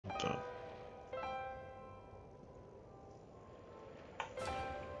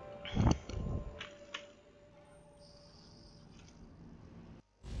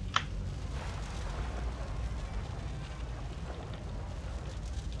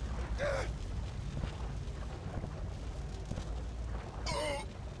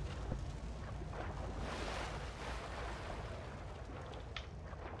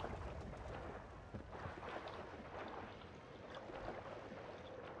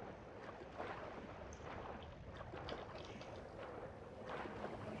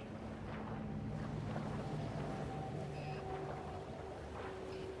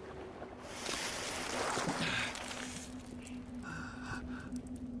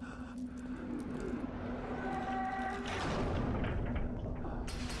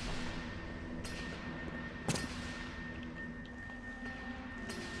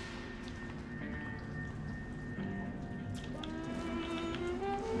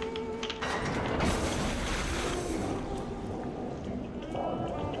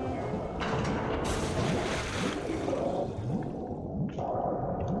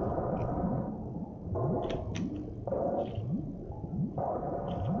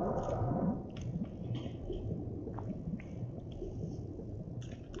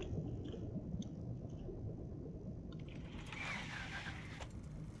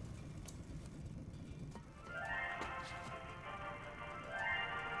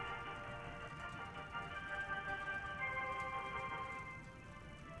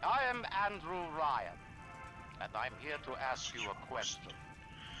am Andrew Ryan, and I'm here to ask you a question.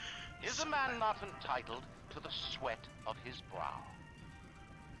 Is a man not entitled to the sweat of his brow?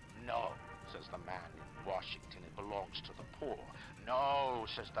 No, says the man in Washington, it belongs to the poor. No,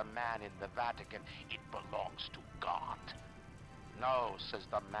 says the man in the Vatican, it belongs to God. No, says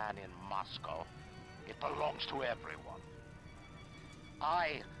the man in Moscow, it belongs to everyone.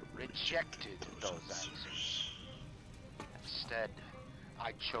 I rejected those answers. Instead,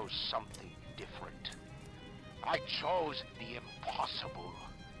 I chose something different. I chose the impossible.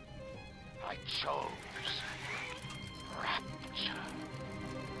 I chose rapture.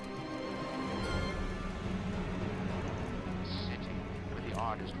 A city where the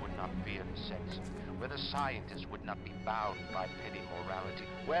artist would not fear the censor, where the scientist would not be bound by petty morality,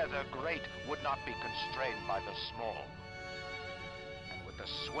 where the great would not be constrained by the small. And with the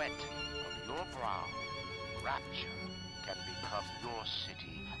sweat of your brow, rapture can become your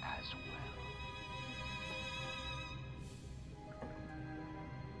city as well.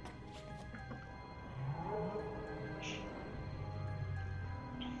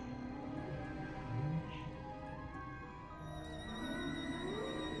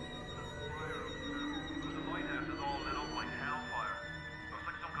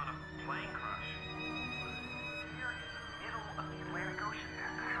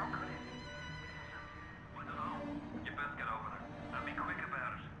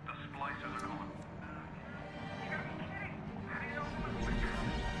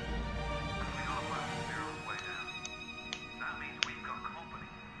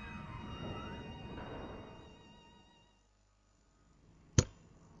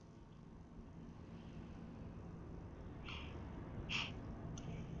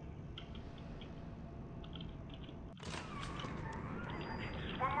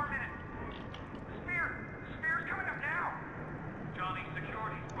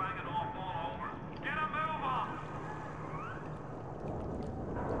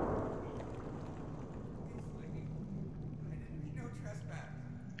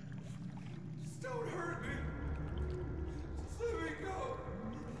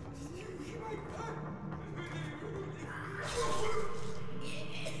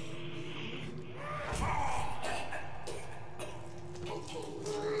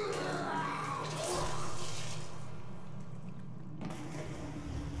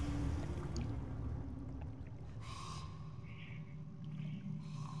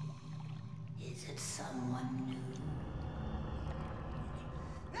 Is it someone new?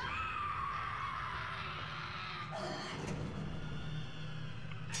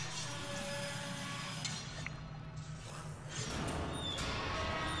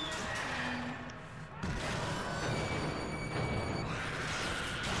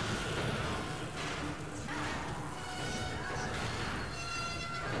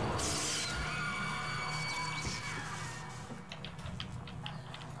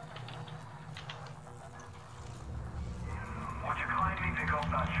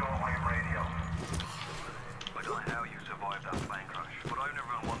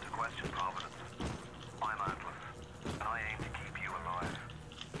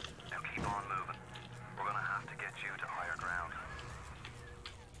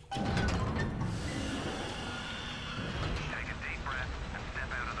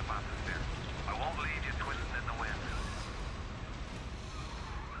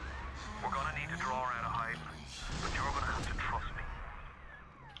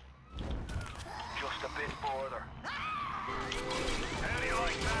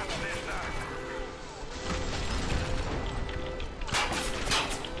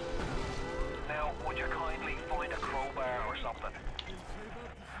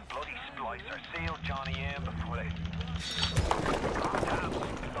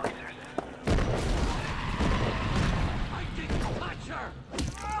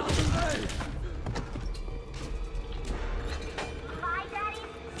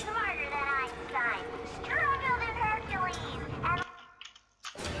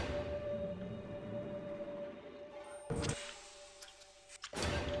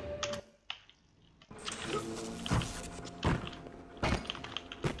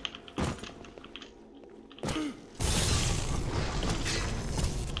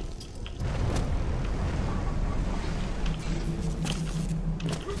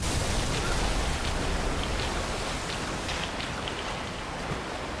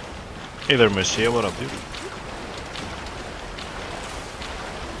 Hey there, Monsieur, what up, dude?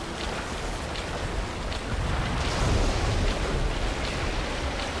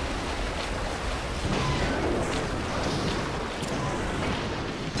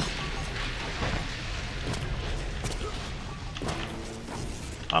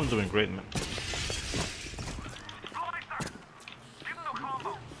 I'm doing great, man.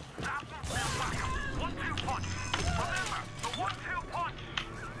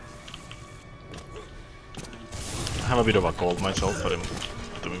 I have a bit of a cold myself, but I'm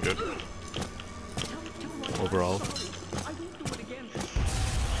doing good overall.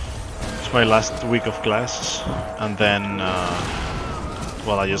 It's my last week of classes, and then,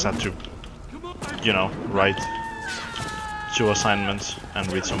 well, I just had to, you know, write 2 assignments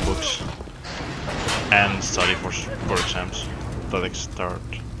and read some books and study for exams that start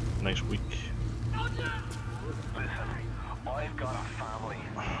next week.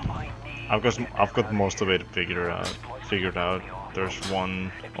 I've got most of it figured out. There's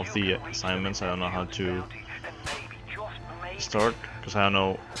one of the assignments I don't know how to start because I don't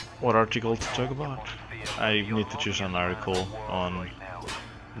know what article to talk about. I need to choose an article on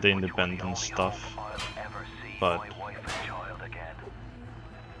the independent stuff, but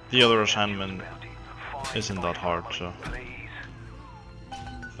the other assignment isn't that hard, so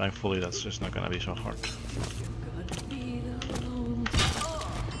thankfully that's just not gonna be so hard.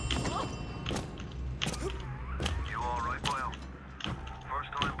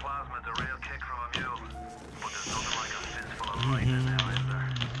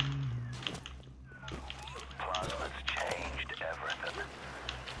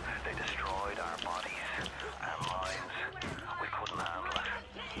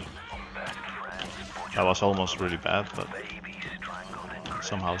 That was almost really bad, but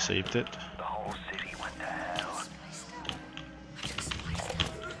somehow saved it.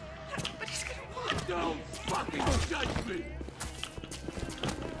 Don't fucking judge me!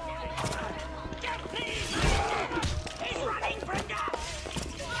 He's running for now!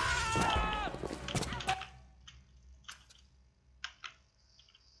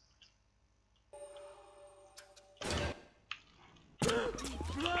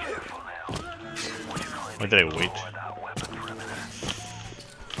 Why did I wait?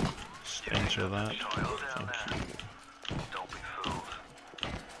 Just enter that.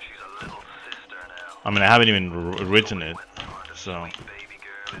 I mean, I haven't even written it, so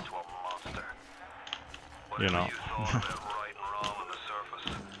you know.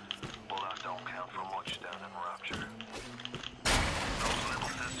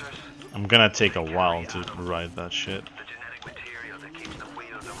 I'm gonna take a while to write that shit.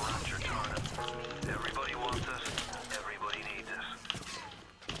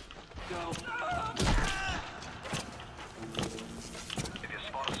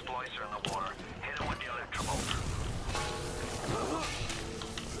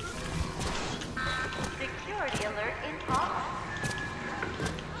 Security alert in progress.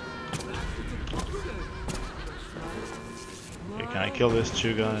 Okay, can I kill these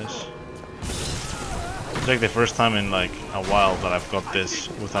 2 guys? It's like the first time in like a while that I've got this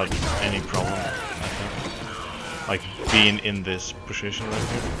without any problem, I think. Like being in this position right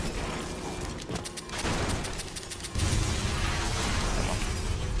here.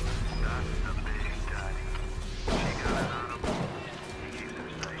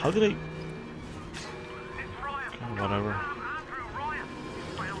 How did I... Oh, whatever.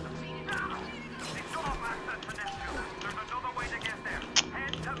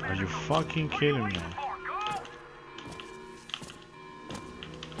 Are you fucking kidding me?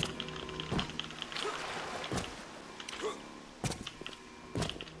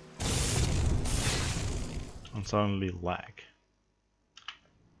 And suddenly lag.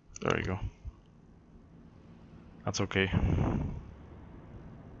 There you go. That's okay.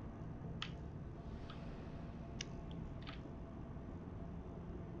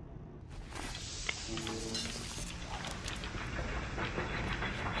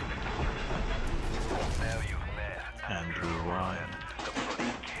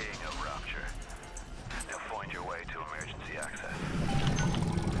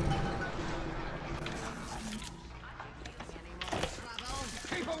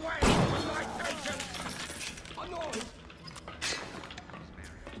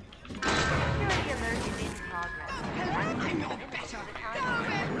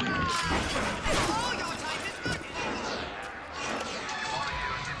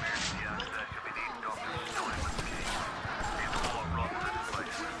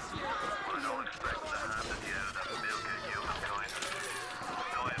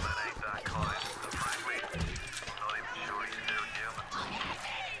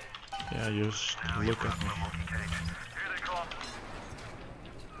 Yeah, just look at me.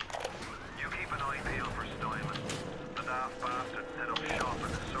 You keep an eye peeled for Steinman. The daft bastard set up shop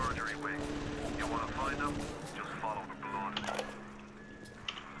in the surgery wing. You want to find him? Just follow the blood.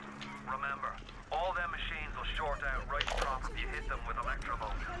 Remember, all them machines will short out right proper You hit them with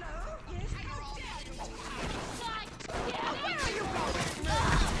electrovolt.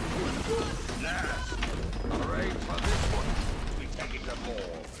 Great for this one. We take it to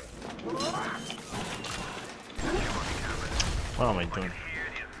more. What am I doing? Hear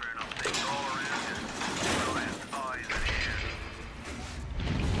the infernal things all around you. Eyes and ears.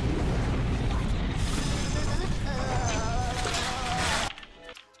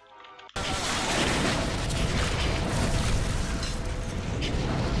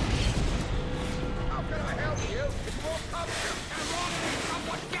 How can I help you? It's more comfort. Come on,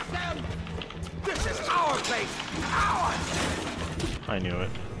 someone get them! This is our place! Ours! I knew it.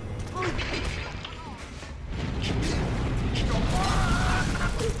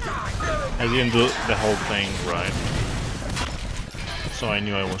 I didn't do the whole thing right, so I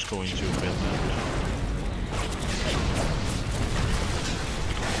knew I was going to fail that.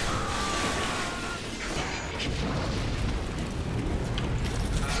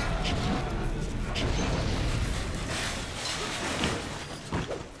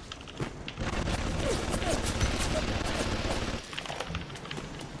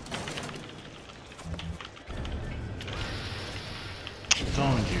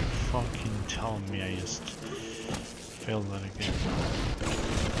 Don't you fucking tell me I just failed that again.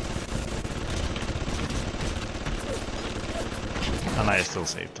 And I still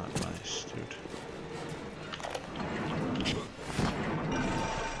saved time, nice, dude.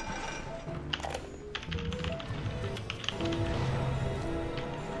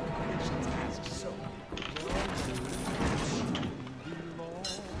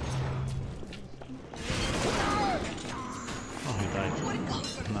 Oh, he died.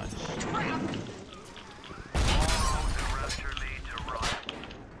 Nice.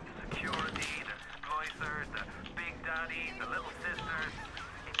 Security, the splicers, the big daddies, the little sisters.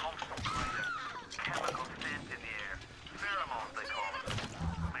 It pumps some kind of chemical scent in the air. Pheromones, they call it.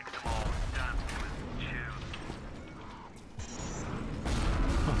 Makes them all dance to his tune.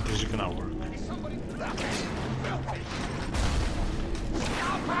 Oh, this is gonna work.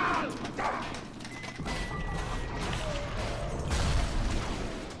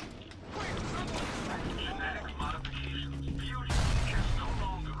 Genetic modifications. Fusion can no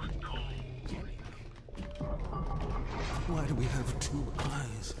longer recall. Why do we have two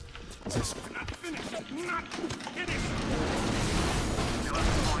eyes? This You'll have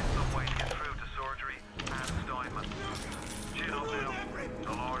to find some way to get through to surgery and Steinman. Chin up now.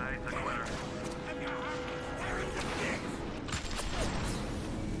 The Lord hates a quitter.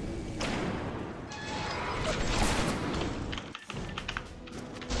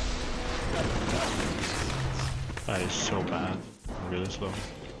 That is so bad. Really slow.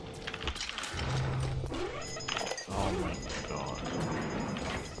 Oh my god.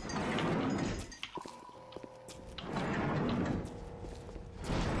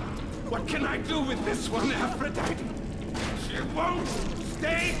 What can I do with this one, Aphrodite? She won't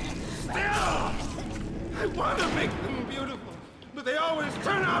stay still! I want to make them beautiful, but they always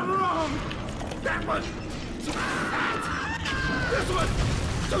turn out wrong! That one too fat! This one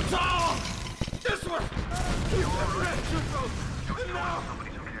too tall! This one too symmetrical! And now...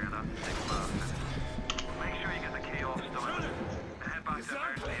 Somebody took care of that sick bastard. Make sure you get the key off Steinman. Head back to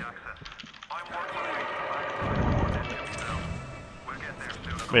emergency access. I'm working on it. We'll get there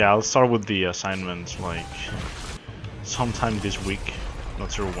soon. But yeah, I'll start with the assignments like sometime this week.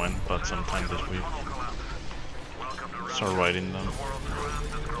 Not sure when, but sometime this week. Start writing them. The world's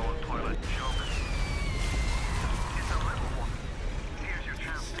grandest growing pilot, Joe. It's a little one. Here's your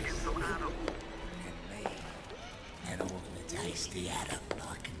chance to get some Adam. and all the tasty Adam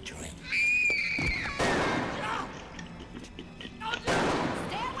I can drink.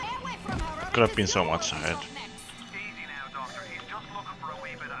 Could have been so much ahead. Easy now, Doctor. He's just looking for a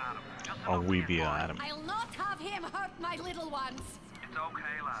wee bit of Adam. Just A wee bit of Adam. I'll not have him hurt my little ones. It's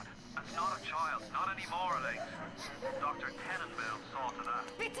okay, lad. That's not a child. Not anymore, at least. Dr. Tenenbaum saw to that.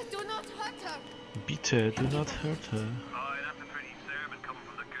 Bitte do not hurt her. Bitte, do not hurt her. Aye, that's a pretty sermon coming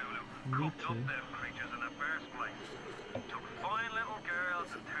from the Gulu. Cooked up them creatures in the first place. Took fine little girls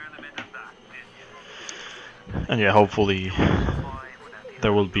and turned them into that, didn't you? And yeah, hopefully Fine without the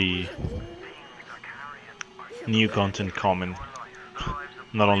there will be things are carrying. new content coming.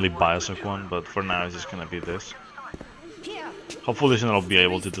 Not only BioShock 1, but for now it's just gonna be this. Here. Hopefully soon I'll be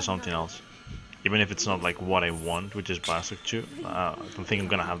able to do something else. Even if it's not like what I want, which is BioShock 2. I don't think I'm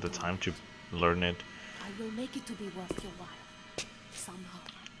gonna have the time to learn it, I will make it to be worth your while. Somehow.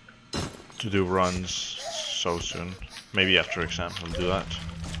 to do runs so soon. Maybe after exam I'll do that.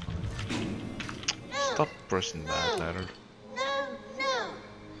 Stop pressing that letter.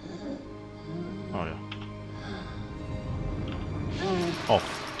 Oh yeah. Oh.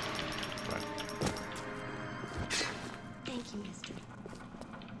 Right. Thank you, mister.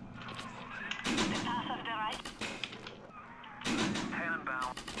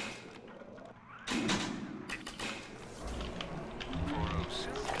 Tenenbaum.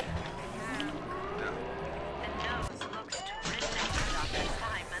 406. The nose looks terrific, Dr.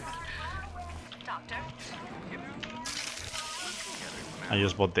 Simon. Doctor? I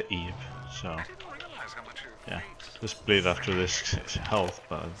just bought the Eve, so yeah. Just bleed after this health,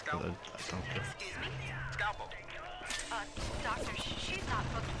 but I don't care. Excuse me? Doctor, she's not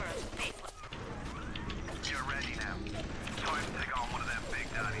booked for a facelift. You're ready now. Time to take on one of them big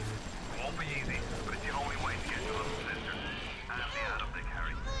daddies. Won't be easy, but it's the only way to get your little sister and the Adam they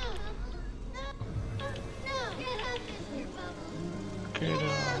carry.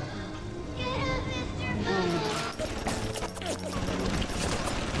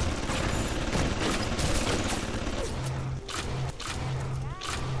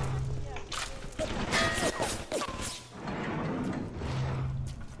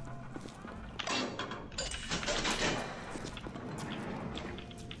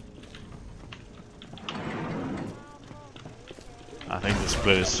 I think the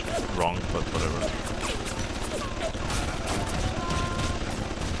split is wrong, but whatever.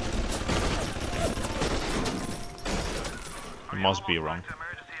 It must be wrong.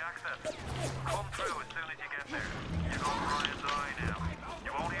 Emergency access. Come through as soon as you get there. You're going Ryan's eye now.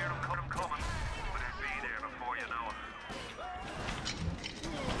 You won't hear them coming, but they'll be there before you know it.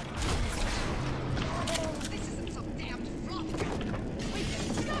 This isn't so damned fluffy.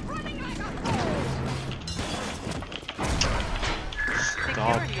 Stop running like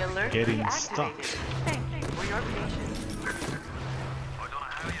Stop Security alert getting stuck. reactivated. Thank you for your patience. I don't know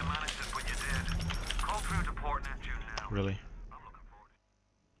how you managed it, but you did. Come through to Port Neptune now. Really? I'm looking forward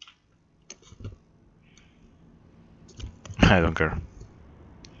to it. I don't care.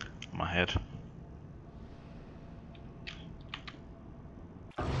 My head.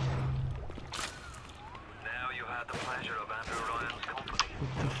 Now you had the pleasure of Andrew Ryan's company.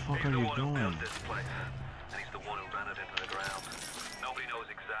 What the fuck He's are the you one who built doing? this place, and he's the one who ran it into the ground. Nobody knows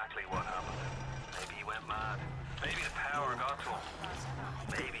exactly what happened. Maybe he went mad. Maybe the power got to him.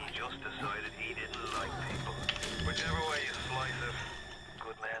 Maybe he just decided he didn't like people. Whichever way you slice it,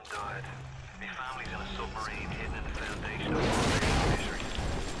 good men died. My family's in a submarine hidden in the foundation of one fisheries.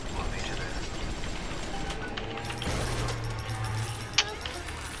 We'll meet you there.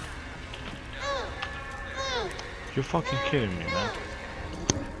 You're fucking kidding me, man.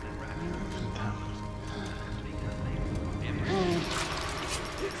 Damn.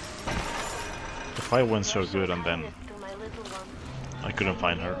 The fight went so good and then I couldn't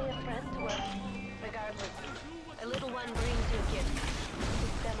find her. Regardless, a little one brings you a gift.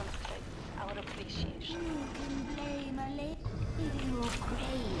 It demonstrates our appreciation. you can blame a lady who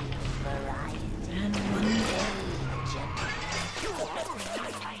craves variety. And one day,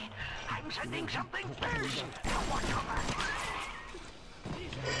 I'm sending something first. Now watch your back.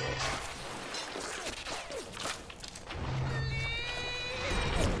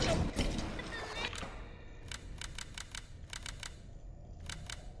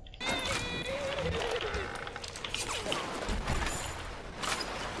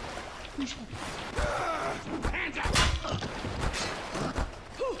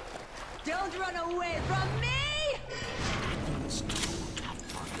 don't run away from me!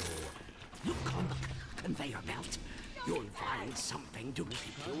 Look on the conveyor belt. You'll find something to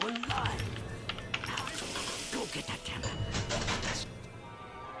keep you alive. Now, go get that camera.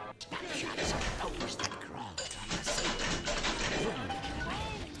 Snapshots of those that crawled on the ceiling.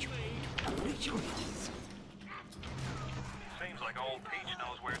 You'll make it rituals. Seems like old Peach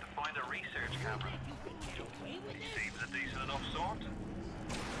knows where to find a research camera. He seems a decent enough sort.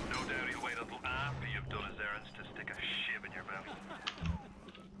 No doubt he'll wait until after you've done his errands to stick a shiv in your belly.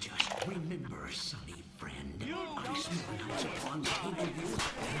 Just remember, sonny friend, I smell notes upon table you,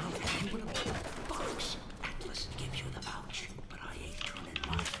 and I'll pay you in a box. Atlas gives you the vouch, but I ain't turning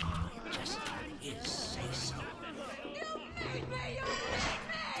my eye just on his say-so. You made me!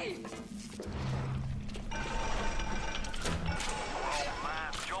 You made me! Oh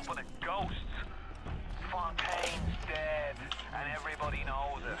man, jumping at ghosts. Fontaine's dead, and everybody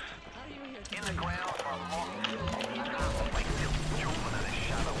knows it. In the ground for months. He can't wait till jumping at his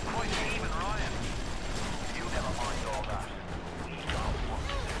shadow. Quite even Ryan. You never mind all that. We got one.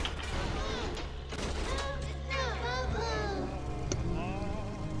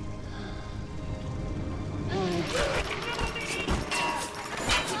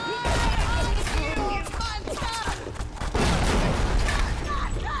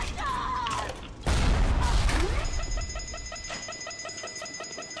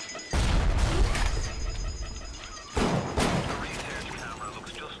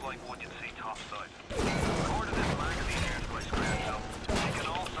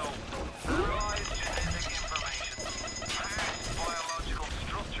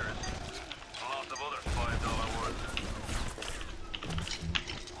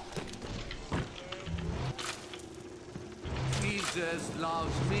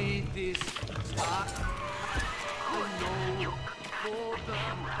 allows me this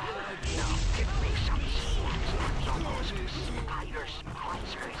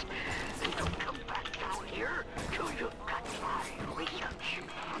Don't come back down here till you've got my research.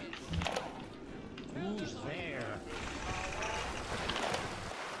 Who's there?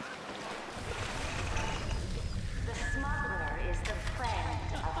 The smuggler is the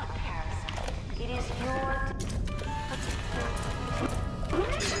friend of the parasite. It is your...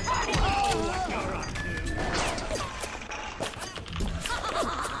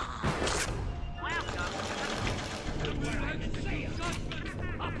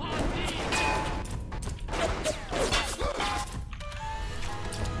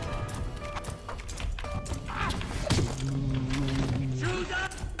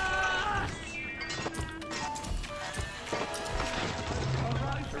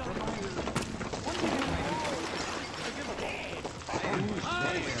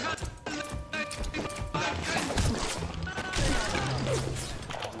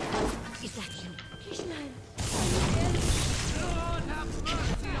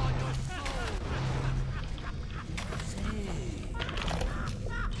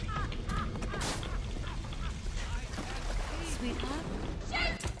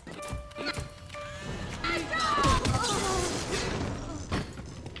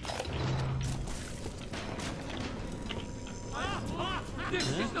 This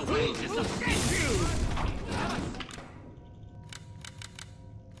is the wages of you!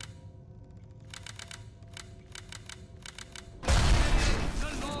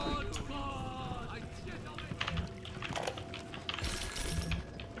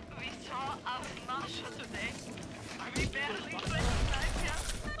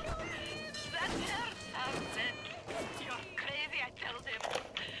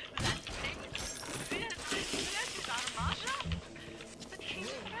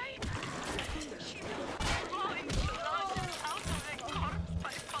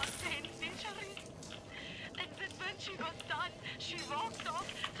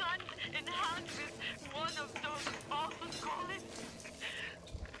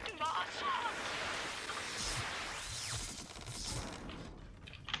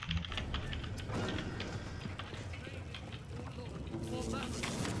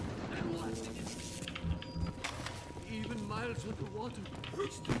 Even miles underwater, he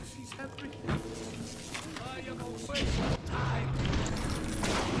still sees everything. I am away from time.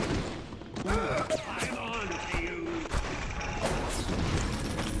 I'm on to you.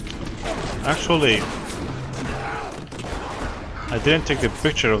 Actually, I didn't take the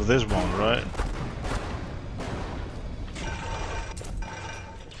picture of this one, right?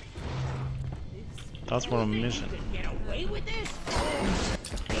 That's what I'm missing. Get away with this?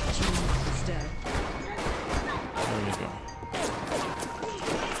 There we go.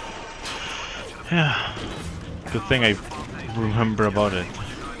 Yeah. Good thing I remember about it.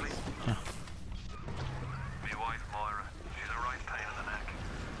 Huh. My wife Moira, she's a right pain in the neck.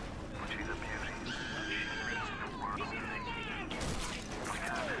 But she's a beauty.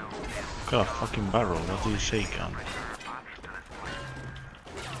 Got a fucking barrel, what do you say, Con?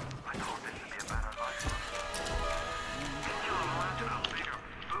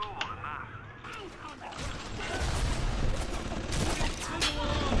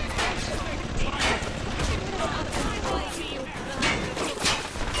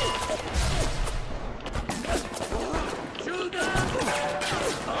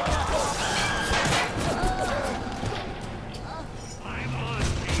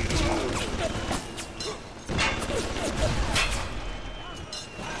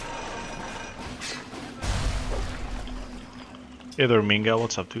 Hey there, Minga,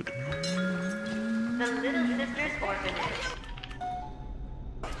 what's up, dude? The Little Sisters Orphanage.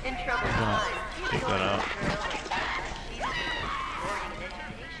 In trouble time. Take that out.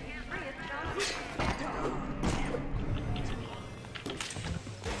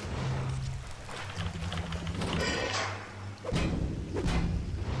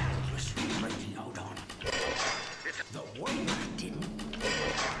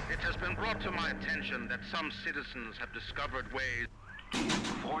 It has been brought to my attention that some citizens have discovered ways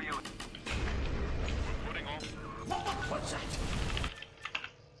for you. Putting on. What's that?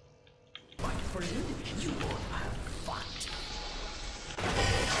 My friend, you have fought.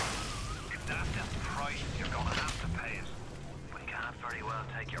 If that's the price, you're gonna have to pay it. But he can't very well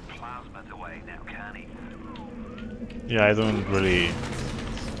take your plasmids away now, can he? Yeah, I don't really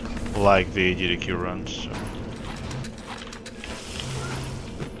like the GDQ runs, so.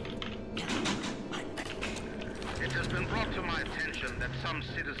 It has been brought to my attention that some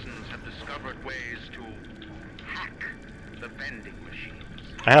citizens have discovered ways to hack the vending machines.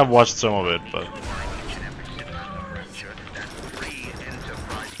 I have watched some of it, but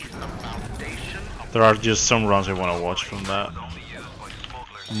there are just some runs I want to watch from that.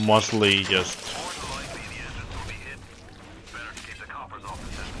 Mostly just...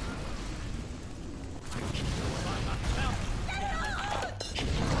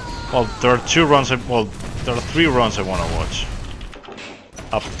 Well, there are two runs well, there are 3 runs I want to watch.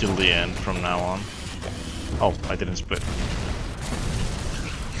 Up till the end from now on. Oh, I didn't split.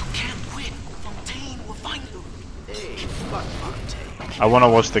 I want to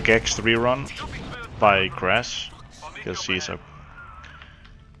watch the Gex 3 run by Crash, because he's a...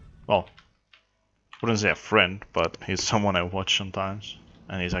 Well, wouldn't say a friend, but he's someone I watch sometimes.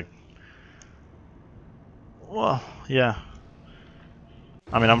 And he's like... Well, yeah.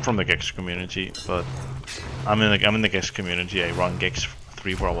 I mean, I'm from the Gex community, but... I'm in the Gex community. I run Gex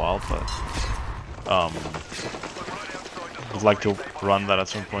 3 for a while, but... would like to run that at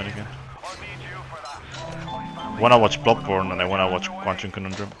some point again. I wanna watch Bloodborne and I wanna watch Quantum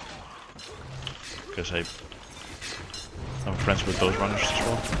Conundrum, because I'm friends with those runners as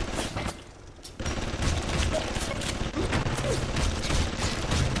well.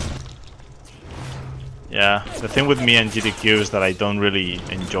 Yeah, the thing with me and GDQ is that I don't really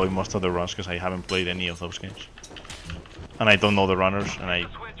enjoy most of the runs because I haven't played any of those games. And I don't know the runners, and I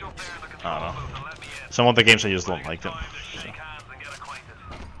don't know. Some of the games I just don't like them. So.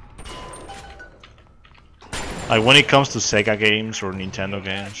 Like when it comes to Sega games or Nintendo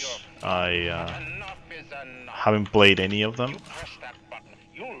games, I haven't played any of them.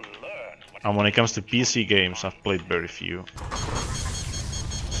 And when it comes to PC games, I've played very few.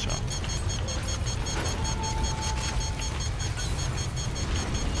 So.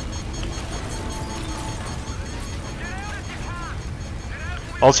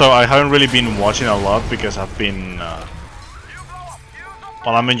 Also, I haven't really been watching a lot because I've been...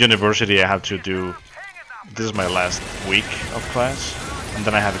 while I'm in university, I have to do... This is my last week of class, and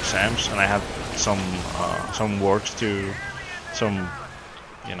then I have exams, and I have some work to... some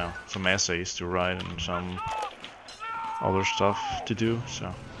essays to write, and some other stuff to do,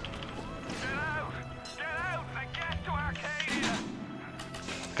 so...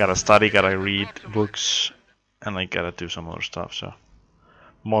 Gotta study, gotta read books, and I gotta do some other stuff, so...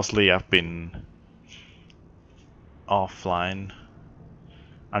 Mostly I've been offline.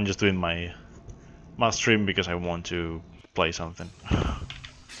 I'm just doing my stream because I want to play something.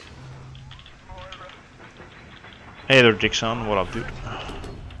 Hey there, Dixon, what up, dude?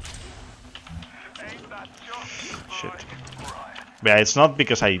 Shit. But yeah, it's not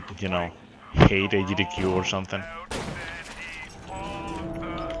because I, hate AGDQ or something.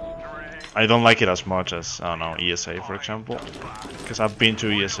 I don't like it as much as, I don't know, ESA, for example. Because I've been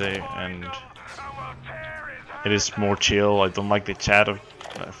to ESA and it is more chill. I don't like the chat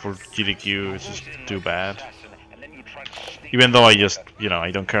for GDQ, it's just too bad. Even though I just,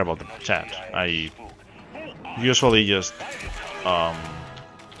 I don't care about the chat. I usually just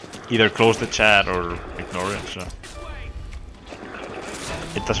either close the chat or ignore it, so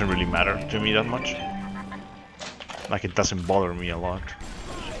it doesn't really matter to me that much. Like, it doesn't bother me a lot.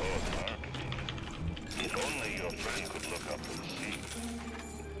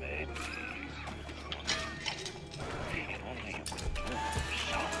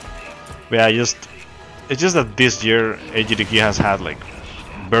 But yeah, it's just that this year AGDQ has had like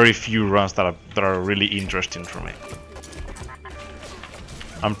very few runs that are really interesting for me.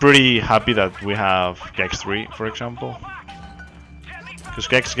 I'm pretty happy that we have Gex 3, for example, because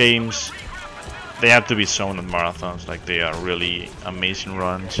Gex games, they have to be shown at marathons. Like, they are really amazing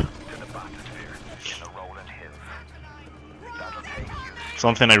runs.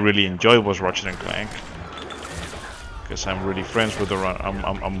 Something I really enjoyed was Ratchet & Clank, because I'm really friends with the run.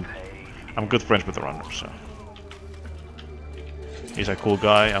 I'm good friends with the runner, so he's a cool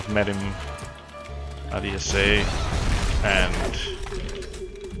guy. I've met him at ESA, and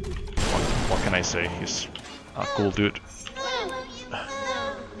what can I say? He's a cool dude.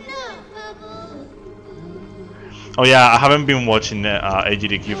 Oh yeah, I haven't been watching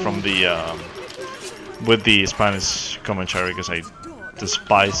AGDQ from the with the Spanish commentary because I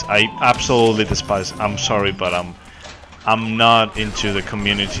absolutely despise. I'm sorry, but I'm not into the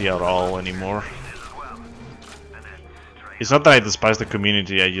community at all anymore. It's not that I despise the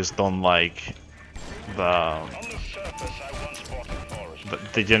community, I just don't like the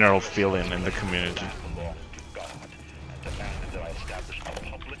general feeling in the community.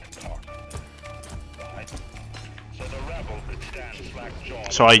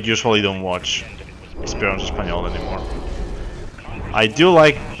 So I usually don't watch Speedrun Español anymore. I do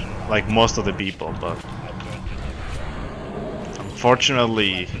like most of the people, but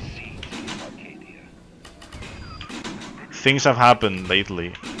unfortunately, things have happened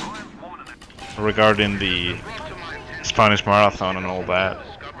lately regarding the Spanish marathon and all that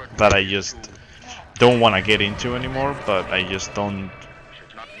I just don't want to get into anymore, but I just don't.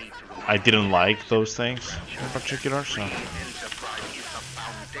 I didn't like those things in particular, so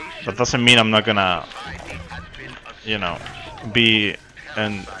that doesn't mean I'm not gonna, you know, be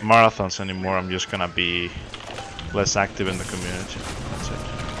in marathons anymore. I'm just gonna be less active in the community. That's it.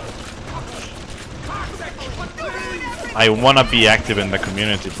 I wanna be active in the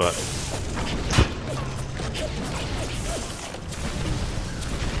community, but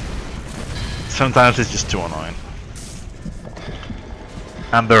sometimes it's just too annoying.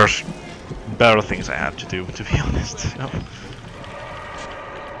 And there's better things I have to do, to be honest. So.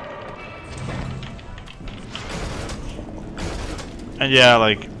 And yeah,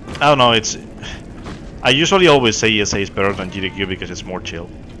 like, I don't know, it's... I usually always say ESA is better than GDQ because it's more chill.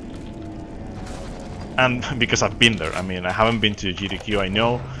 And because I've been there. I mean, I haven't been to GDQ. I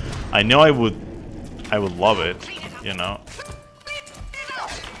know I would love it, you know.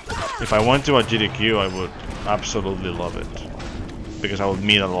 If I went to a GDQ, I would absolutely love it. Because I would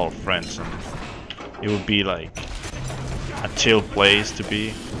meet a lot of friends and it would be like a chill place to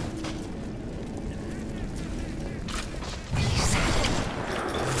be.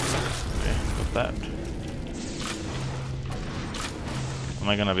 Okay, got that. Am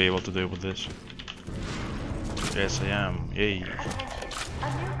I gonna be able to deal with this? Yes, I am. Yay.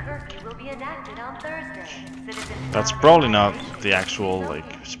 That's probably not the actual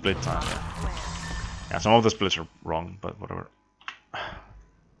like split time. Yeah, some of the splits are wrong, but whatever.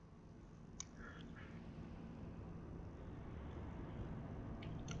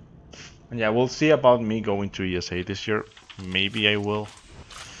 And yeah, we'll see about me going to ESA this year. Maybe I will,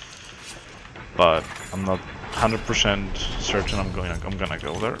 but I'm not 100% certain I'm gonna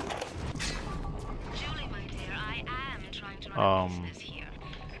go there. Julie, my dear, I am trying to run a business here.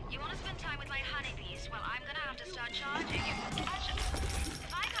 You want to spend time with my honeybees? Well, I'm gonna have to start charging you for pleasure.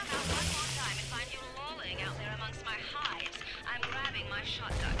 If I come out one more time and find you lolling out there amongst my hives, I'm grabbing my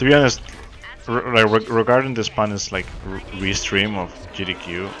shotgun. To be honest, regarding the Spanish like restream of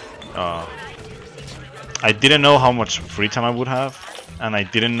GDQ, I didn't know how much free time I would have, and I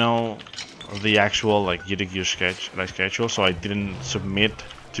didn't know the actual like GDQ schedule, so I didn't submit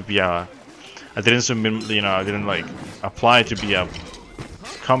to be a. I didn't submit, you know, I didn't like apply to be a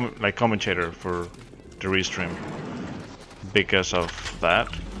commentator for the restream because of that.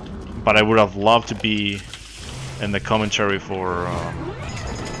 But I would have loved to be in the commentary for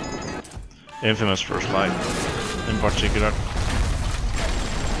Infamous First Light in particular.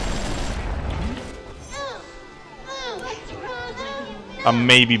 And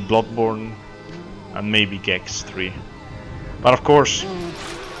maybe Bloodborne and maybe Gex 3. But of course,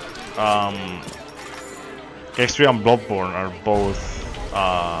 Gex 3 and Bloodborne are both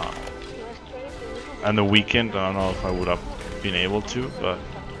on the weekend. I don't know if I would have been able to, but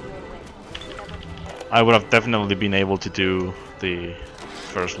I would have definitely been able to do the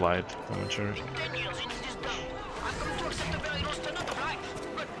First Light commentary.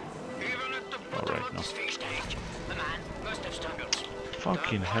 Alright, no.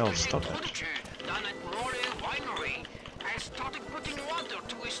 Fucking hell, stop it.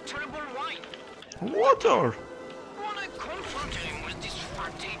 Water!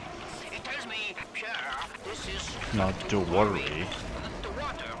 Not to worry.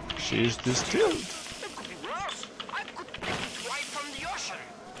 She is distilled.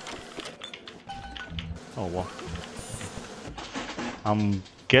 Oh well. I'm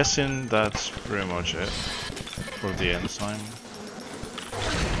guessing that's pretty much it for the enzyme.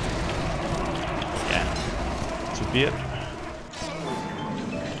 Yeah, to be it.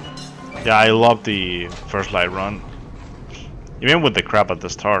 Yeah, I love the First Light run. Even with the crap at the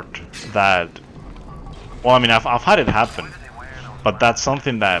start, that... Well, I mean, I've had it happen, but that's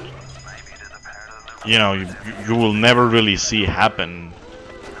something that, you know, you will never really see happen.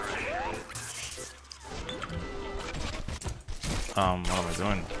 What am I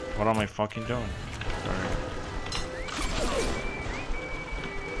doing? What am I fucking doing? Sorry.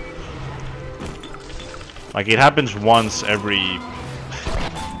 Like, it happens once every...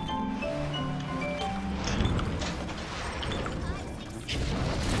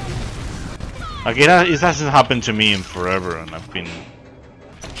 Like, it hasn't happened to me in forever, and I've been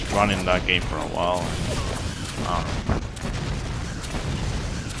running that game for a while.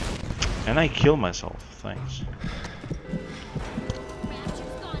 And I kill myself, thanks.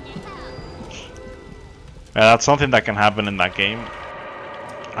 Yeah, that's something that can happen in that game.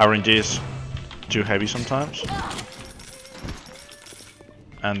 RNG is too heavy sometimes.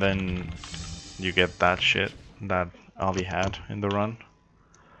 and then you get that shit that Ali had in the run,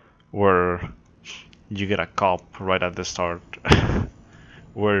 where you get a cop right at the start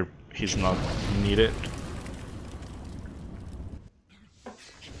where he's not needed.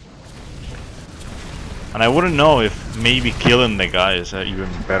 And I wouldn't know if maybe killing the guy is even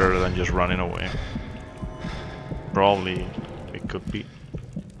better than just running away. Probably it could be.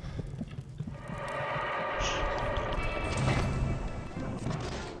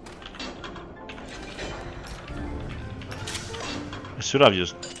 I should have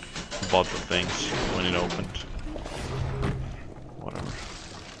just bought the things when it opened. Whatever.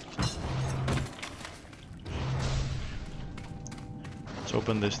 Let's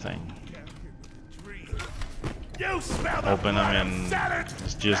open this thing. Open them and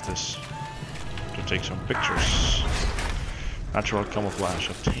let's use this to take some pictures. Natural camouflage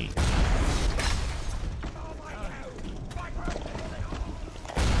obtained.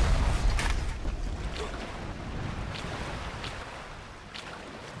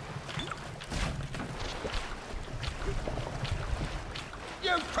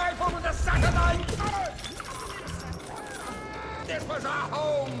 You trifle with the satellite! This was our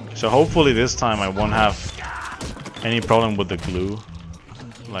home! So hopefully this time I won't have any problem with the glue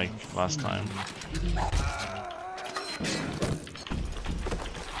like last time.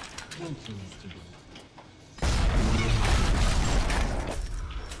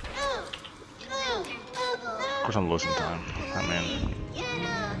 Of course I'm losing time. I mean,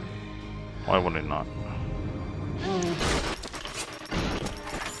 why would it not?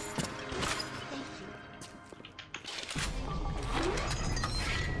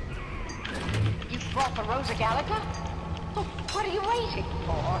 Brought the Rosa Gallica? Oh, what are you waiting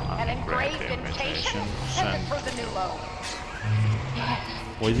for? An engraved invitation? Send it for the new loan. Yes.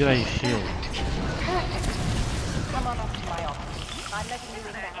 Why did I heal? Perfect. Come on up to my office. I'm letting you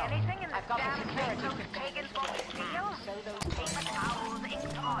in now. Anything in the I've got the damn security those system. pagans want to steal? So those Paper towels, ink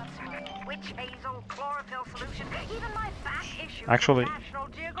pots, witch hazel, chlorophyll solution, even my back issue. Actually, National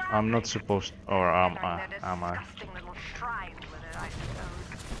Geographic. I'm not supposed, or am And I? their disgusting little shrine with it, I suppose.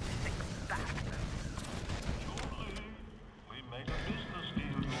 Sick bastard. We made a business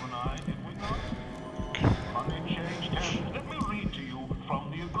deal, you and I, did we not? Money changed hands. Let me read to you from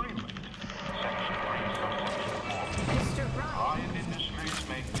the agreement. Section 3, subsection 4. Ryan Industries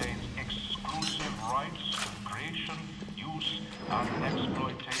maintains exclusive rights to creation, use, and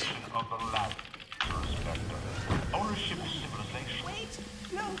exploitation of the land. Spectre. Ownership is civilization. Wait!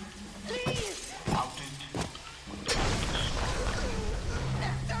 No! Please! Outed.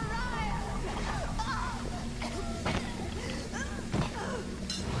 Mr. Ryan!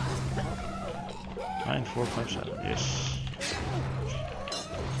 9457, yes.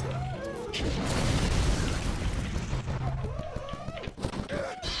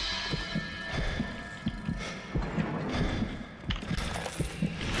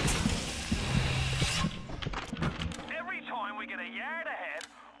 Every time we get a yard ahead,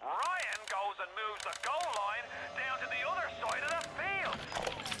 Ryan goes and moves the goal line down to the other side of the field.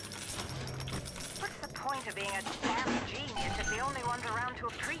 What's the point of being a damn genius if the only ones around to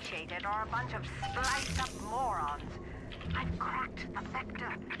appreciate it are a bunch of spliced up morons? I've cracked the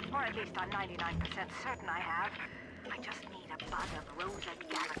vector, or at least I'm 99% certain I have. I just need a bud of Rosa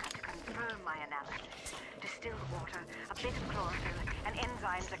Gallica to confirm my analysis. Distilled water, a bit of chlorophyll, and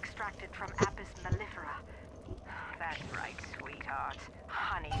enzymes extracted from Apis mellifera. That's right, sweetheart.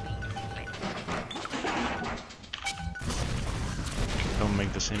 Honeybee spit. Don't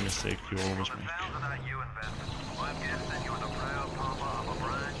make the same mistake you always make. Sounds of that you invented. I'm guessing you're the proud papa of a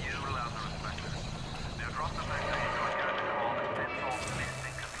brand new Lazarus vector. Now drop the vector into a gadget called the Central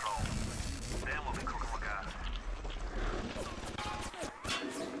Listing Control. Then we'll be cooking with gas.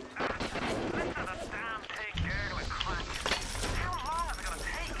 Listen to the damn thing there to a crack. How long is it gonna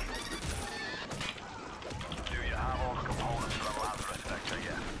take? Do you have all the components for the Lazarus vector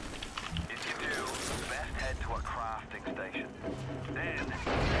yet? If you do, best head to a crafting station. Then,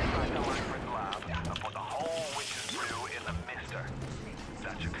 head back to Langford's lab and put the whole witch's brew in the mister.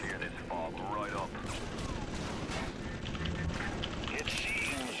 That should clear this fog right up. It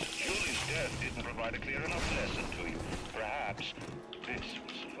seems Julie's death didn't provide a clear enough lesson to you. Perhaps this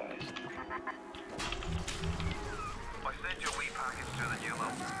will suffice. I sent your wee package to the Humo.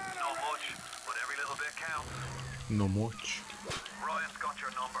 Not much, but every little bit counts. No much. Ryan's got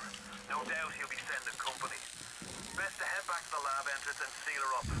your number. No doubt he'll be sending company. Best to head back to the lab entrance and seal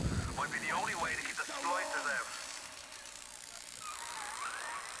her up. Might be the only way to keep the splicers out.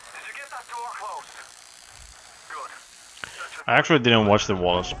 Did you get that door closed? Good. I actually didn't watch the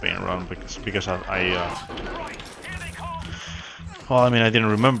Wall of Spain run because I Right, here they come! Well, I mean, I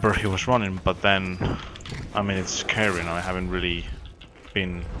didn't remember he was running, but then, I mean, it's Skyrim. I haven't really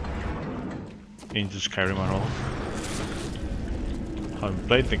been into Skyrim at all. I haven't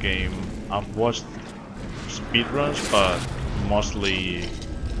played the game. I've watched speedruns, but mostly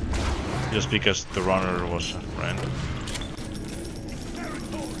just because the runner was a friend.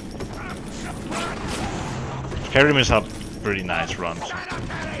 Skyrim is a pretty nice run. So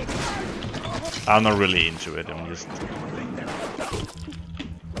I'm not really into it.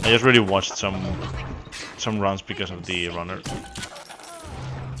 I just really watched some runs because of the runner.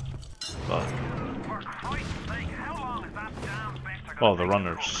 But well, the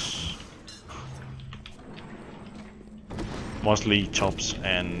runners mostly chops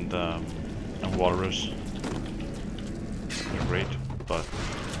and walrus. They're great, but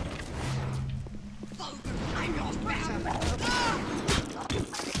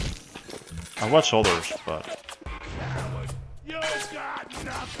I watch others, but You got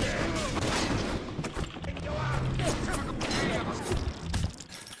nothing.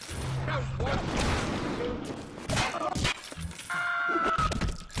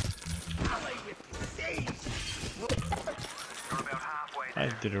 I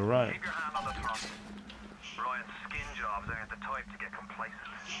did it right. Keep your hand on the throttle. Ryan's skin jobs aren't the type to get complacent.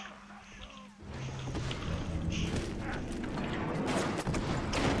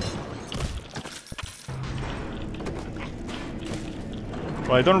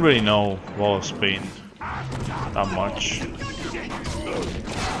 Well, I don't really know Wall of Spain that much. I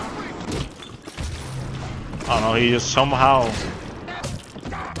don't know, he just somehow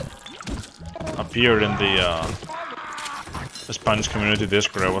appeared in the Spanish community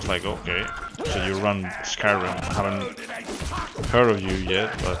Discord. I was like, okay, so you run Skyrim. I haven't heard of you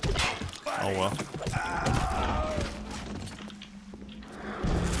yet, but oh well.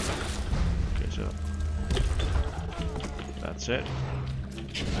 Okay, so that's it.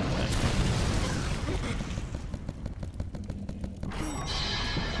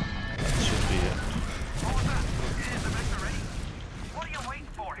 That should be it. What are you waiting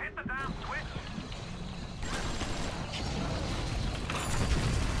for? Hit the damn switch!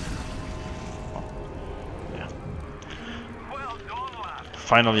 Yeah. Well done, lad.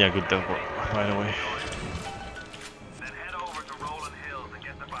 Finally a good death by the way. Then head over to Rolling Hills and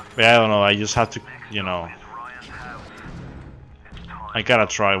get the bus. But I don't know, I just have to, you know, Ryan's house. It's time. I gotta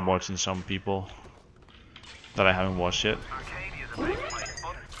try watching some people that I haven't watched yet. Arcadia's a big place,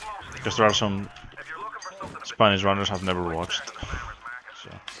 but mostly Because there are some if you're looking for something a bit Spanish runners I've never watched. So.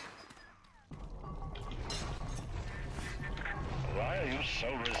 Why are you so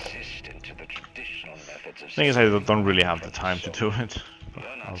resistant to the traditional methods of Thing is, I don't really have the time to do it. But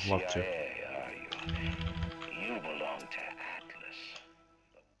I would love to. You belong to Atlas.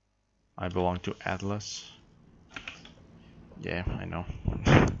 I belong to Atlas. Yeah, I know.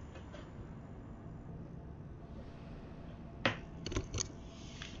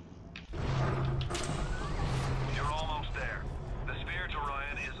 You're almost there. The spear to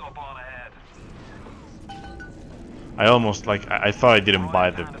Ryan is up on ahead. I almost I thought I didn't buy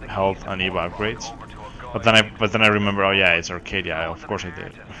the health and EVA upgrades, but then I remember, oh yeah, it's Arcadia. Of course I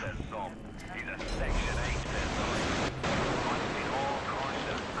did. He's a Section 8 sensor. Must be all kinds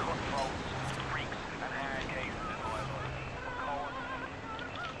of cutthroats, freaks, and hard cases in my life. Cohen,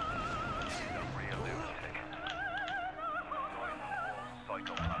 he's a real lunatic.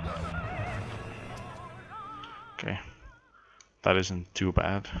 Psychopath. Okay, that isn't too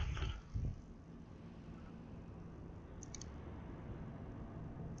bad.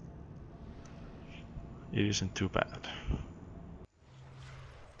 It isn't too bad.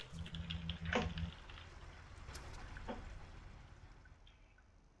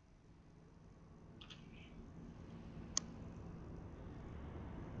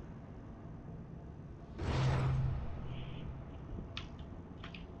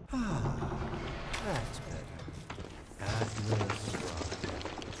 That's better.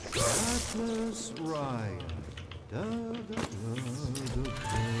 Atlas Ryan. Da, da, da, da, da.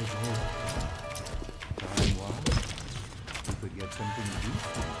 Taiwan. You could get something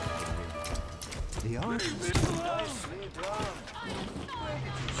useful out of it. The artist. Nicely done. Where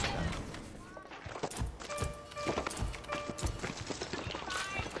did you start?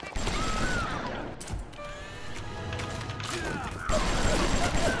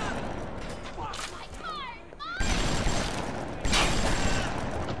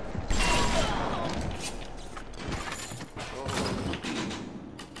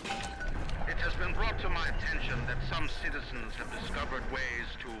 To my attention that some citizens have discovered ways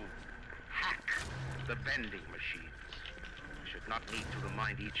to hack the vending machines. I should not need to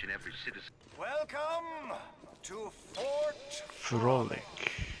remind each and every citizen Welcome to Fort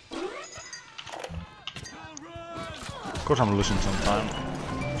Frolic. Of course I'm losing some time.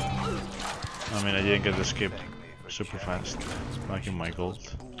 I mean, I didn't get the skip super fast, like in my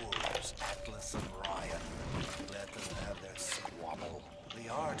gold. Atlas and Ryan. Let them have their squabble. The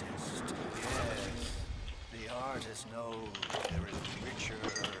artist, yes. The artist knows there is richer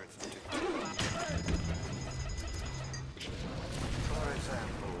earth to come. For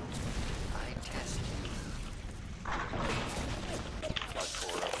example, I test you. What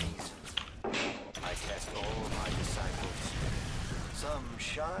for a reason? I test all my disciples. Some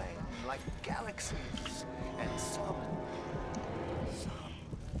shine like galaxies, and some.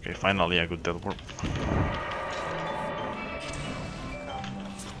 Okay, finally a good death warp.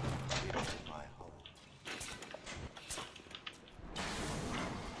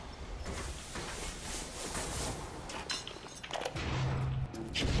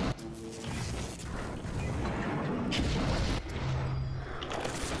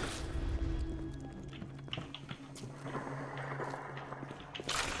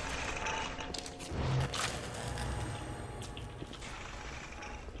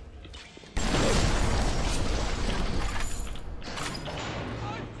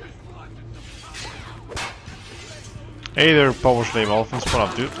 Hey there, Power Slave Dolphins, what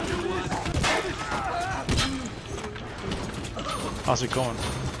up, dude? How's it going?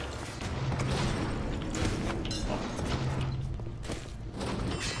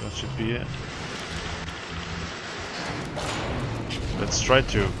 That should be it. Let's try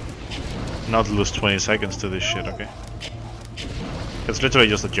to not lose 20 seconds to this shit, okay? It's literally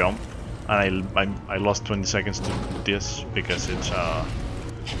just a jump, and I lost 20 seconds to this because it's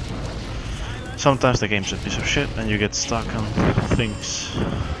sometimes the game's a piece of shit and you get stuck on things.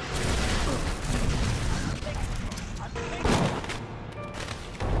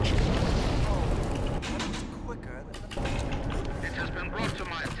 It has been brought to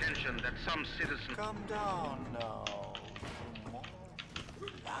my attention that some citizens... Come down now.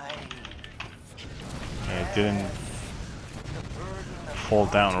 It didn't fall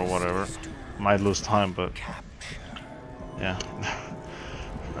down or whatever. Might lose time, but yeah.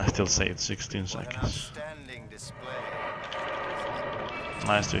 I still saved 16 seconds.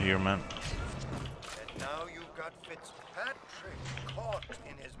 Nice to hear, man. And now you've got Fitzpatrick caught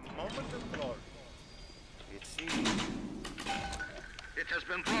in his moment of glory. It seems. It has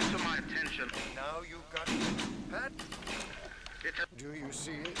been brought to my attention. And now you've got Fitzpatrick. Do you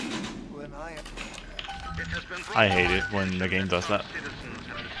see it? When It has been I hate it when the game does that. Citizens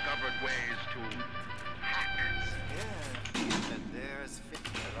have discovered ways to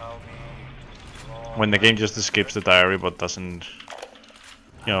When the game just skips the diary but doesn't,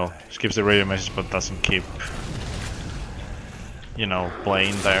 you know, skips the radio message but doesn't keep, you know,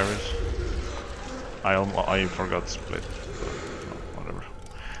 playing diaries. I forgot split. Whatever.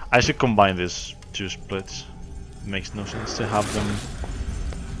 I should combine these two splits. It makes no sense to have them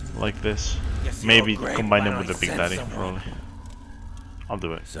like this. Maybe combine them with the Big Daddy, probably. I'll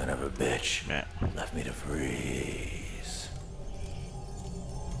do it. Son of a bitch. Yeah. Left me to freeze.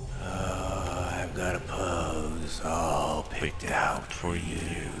 I've got a pose all picked out for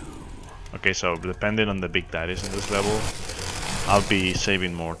you. Okay, so depending on the Big Daddies in this level, I'll be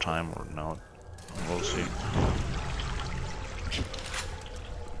saving more time or not. We'll see.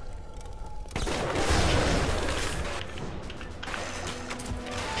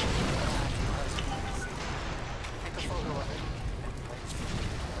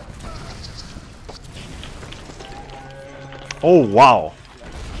 Oh wow!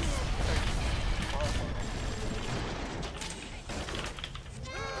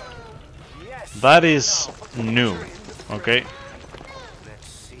 That is new, okay? Let's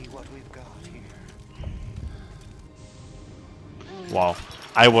see what we've got here. Wow,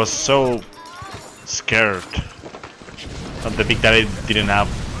 I was so scared that the Big Daddy didn't have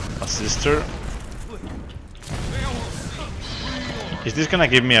a sister. Is this gonna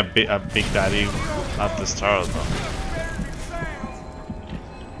give me a Big Daddy at the start though?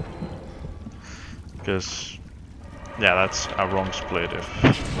 Because, yeah, that's a wrong split if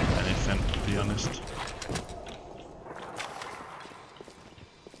anything, to be honest.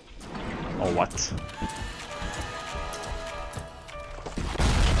 Oh, what?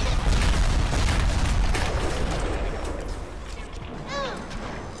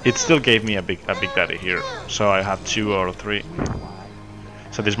 It still gave me a big daddy here, so I had 2 out of 3.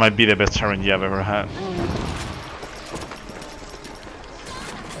 So this might be the best RNG I've ever had.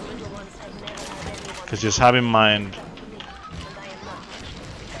 Because just have in mind,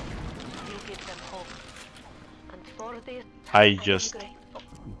 I just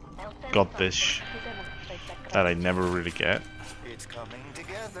got this that I never really get. It's coming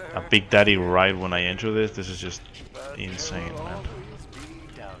together. A Big Daddy right when I enter this. This is just insane, man.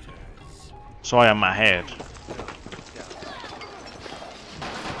 So I am ahead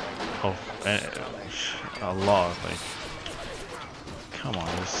of a lot. Like, come on,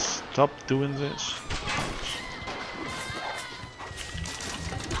 just stop doing this.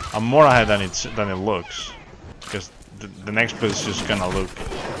 I'm more ahead than it looks, because the next bit is just gonna look.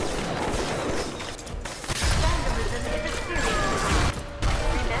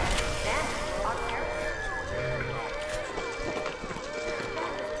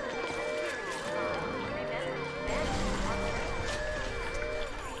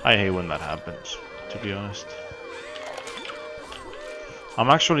 I hate when that happens, to be honest. I'm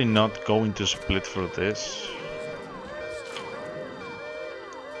actually not going to split for this.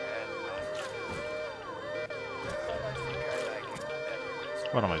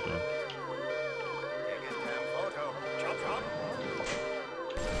 What am I doing?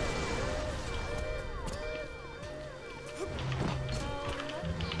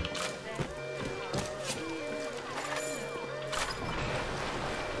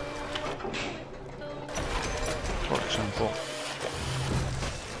 For example.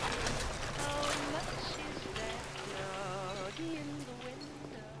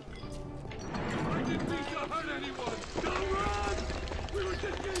 I didn't mean to hurt anyone! Don't run! We were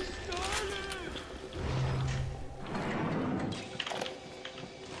just getting started!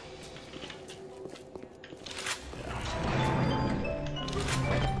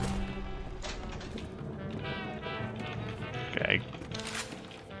 Okay.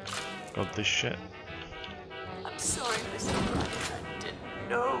 Got this shit. I'm sorry, Mr. Bryan. I didn't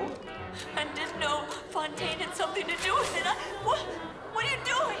know. I didn't know Fontaine had something to do with it. What are you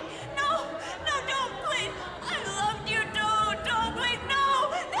doing? No, don't, please. I loved you. Don't, please, no.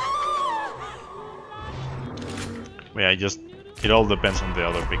 Yeah, it all depends on the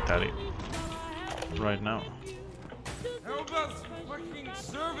other Big Daddy. Right now. How about some fucking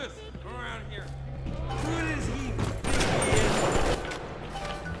service around here? Who does he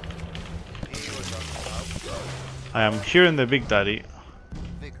I am here in the Big Daddy.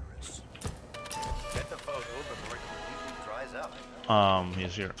 Vigorous. Get the photo before it completely dries out.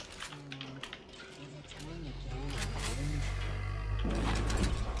 He's here.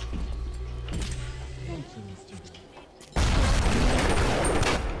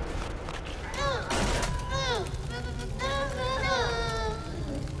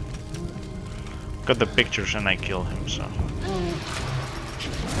 Got the pictures and I kill him, so.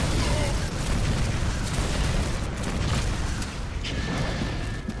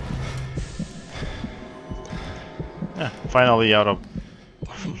 Yeah, finally out of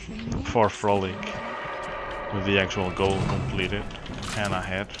 4th frolic with the actual goal completed and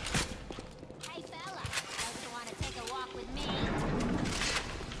ahead. Hey fella, don't you want to take a walk with me?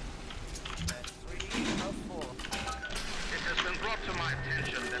 It has been brought to my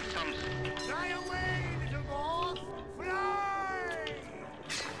attention that some... Fly away, little balls! Fly!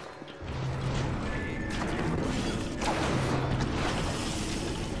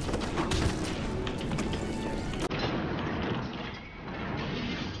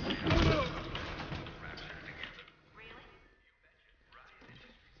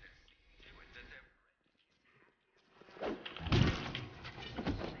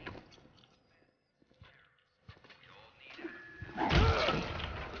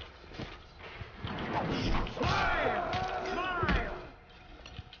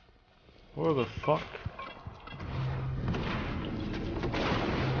 Where the fuck?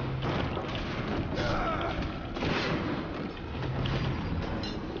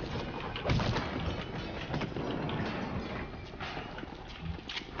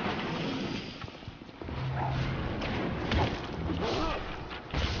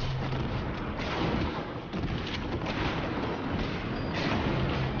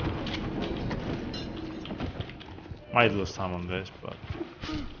 Might lose time on this, but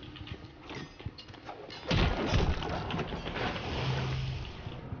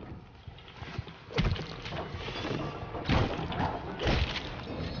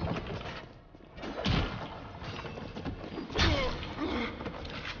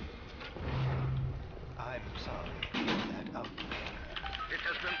I'm sorry. That up. It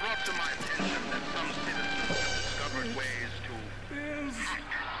has been brought to my attention that some citizens have discovered ways to hack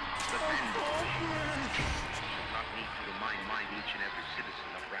the vendors. Not need to remind each and every citizen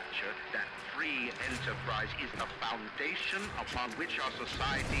of Rapture that free enterprise is the foundation upon which our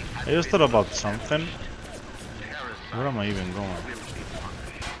society has I just thought about something. Terrorist Where am I even going? will be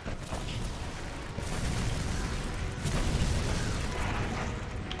punished.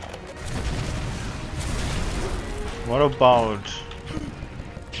 What about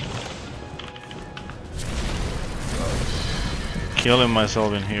killing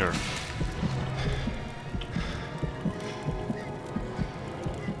myself in here?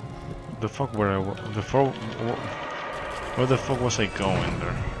 The fuck where where the fuck was I going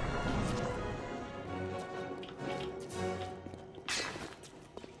there?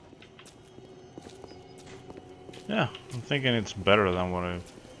 Yeah, I'm thinking it's better than what I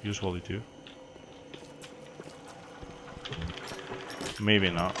usually do.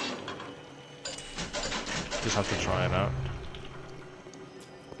 Maybe not. Just have to try it out.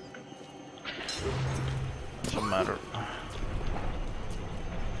 Doesn't matter.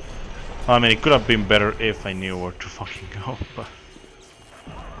 I mean, it could have been better if I knew where to fucking go, but...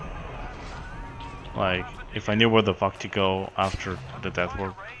 Like, if I knew where the fuck to go after the death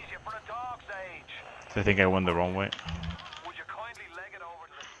work. I think I went the wrong way.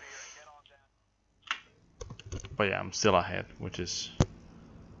 But yeah, I'm still ahead, which is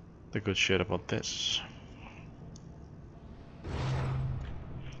the good shit about this.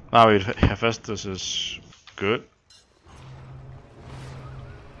 Now, Hephaestus is good.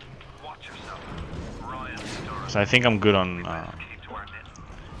 So I think I'm good on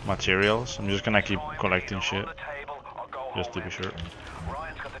materials. I'm just gonna keep collecting shit, just to be sure.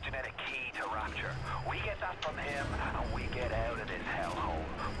 Ryan's got the genetic key to Rapture. We get that from him, and we get out of this hellhole.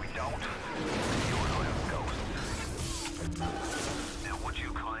 We don't, you're going to ghosts. Now, would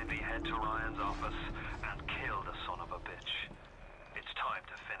you kindly head to Ryan's office and kill the son of a bitch? It's time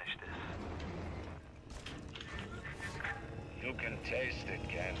to finish this. You can taste it,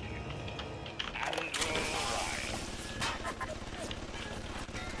 can't you? Andrew Ryan.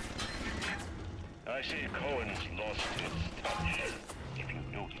 I see Cohen's lost his touch. If you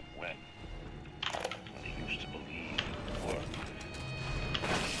knew him when he used to believe in work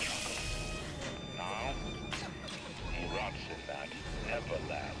and struggle. Now, he rots in that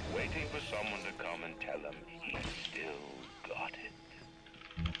Neverland, waiting for someone to come and tell him he's still got it.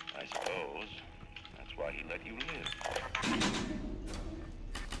 I suppose that's why he let you live.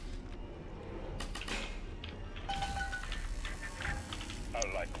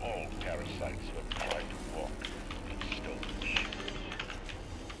 Like all parasites who have tried to walk in stolen shoes.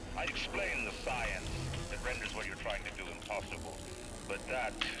 I explain the science that renders what you're trying to do impossible, but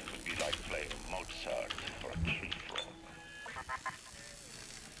that would be like playing Mozart for a tree frog.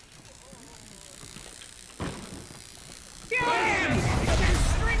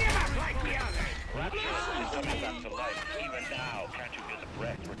 String him up like the others! Rapture is coming back to life even now. Can't you hear the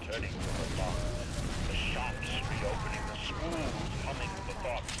breath returning from her lungs? The shops reopening, the schools humming with the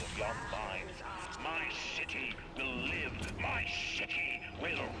thoughts of young minds. My city will live. My city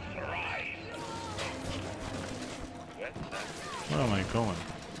will thrive. Where am I going?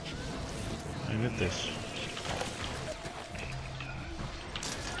 I need this.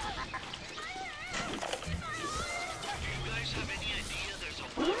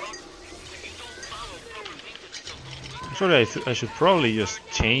 Actually, I should probably just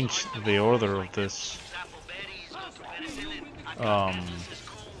change the order of this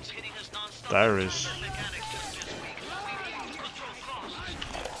diaries.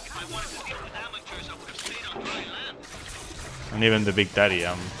 And even the Big Daddy,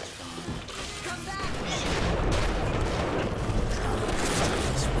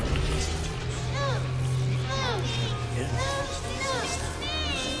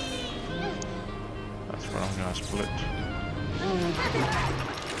 that's where I'm gonna split.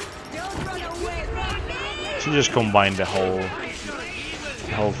 So just combine the whole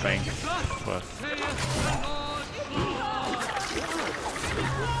thing, but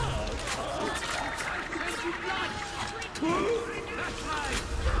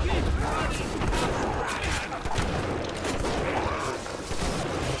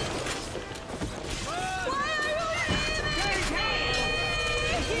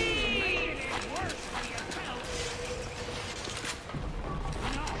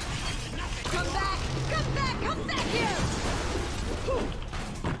Come back here!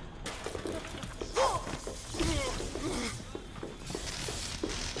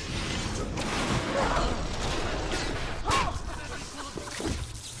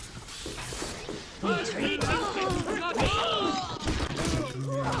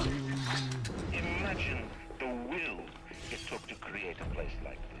 Imagine the will it took to create a place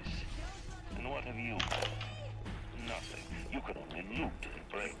like this. And what have you done? Nothing. You can only loot and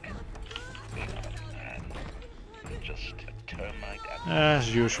break. You're not a man. You're just a termite.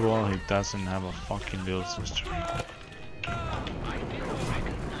 as usual, he doesn't have a fucking little sister. Stark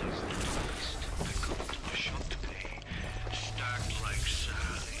like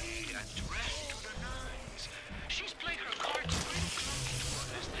Sally and dressed to the nines. She's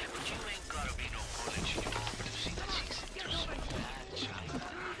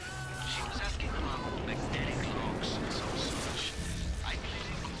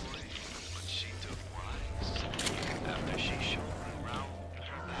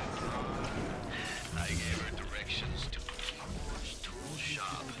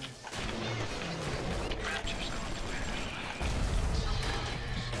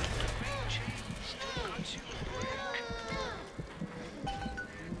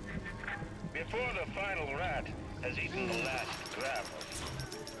Before the final rat has eaten the last gram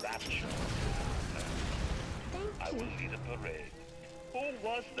of rapture, I will lead a parade. Who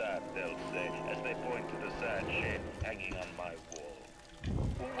was that, they'll say, as they point to the sad shape hanging on my wall.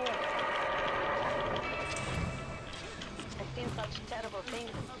 Who was it? I've seen such terrible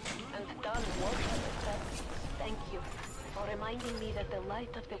things, and done worse than that. Thank you for reminding me that the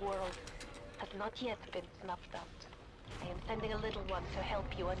light of the world has not yet been snuffed out. I am sending a little one to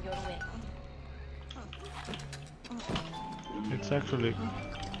help you on your way. It's actually...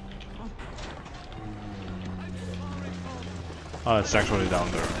 Oh, it's actually down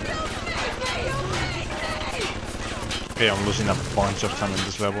there. Okay, I'm losing a bunch of time in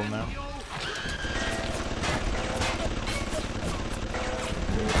this level now.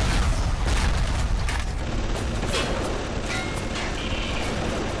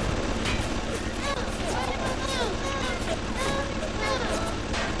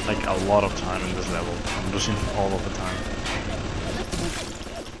 Like a lot of time in this level. I'm losing all of the time.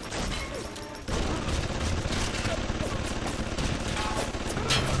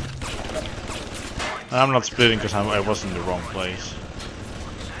 I'm not splitting because I was in the wrong place.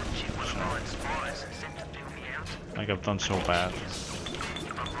 So, like I've done so bad.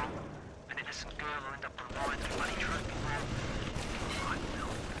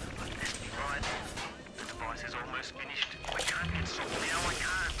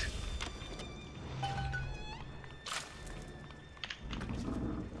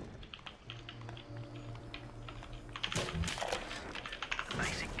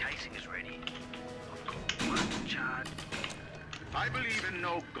 I believe in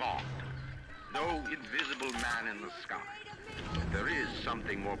no God, no invisible man in the sky. There is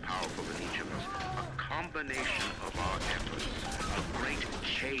something more powerful than each of us, a combination of our efforts, a great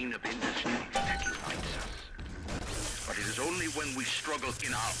chain of industry that unites us. But it is only when we struggle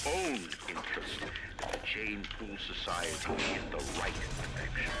in our own interest that the chain pulls society in the right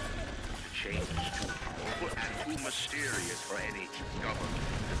direction. The chain is too powerful and too mysterious for any government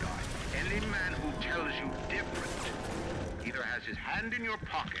to guide. Any man who tells you different either has his hand in your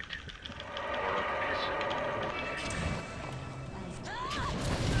pocket or a pistol.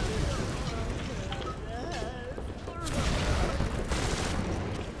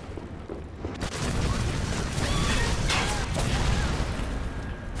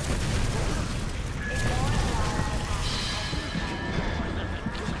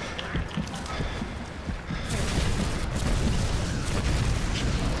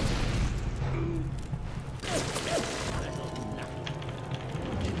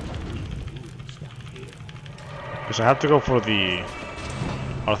 Because I have to go for the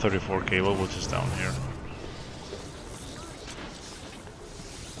R34 cable, which is down here.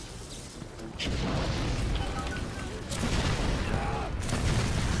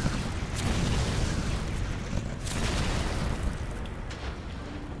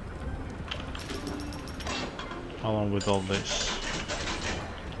 Along with all this.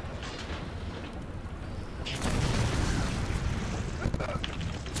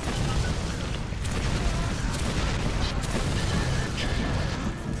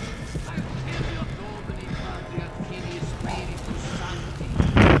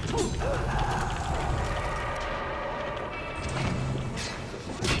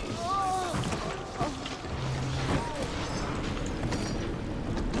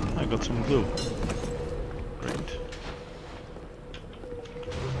 I got some glue. Great.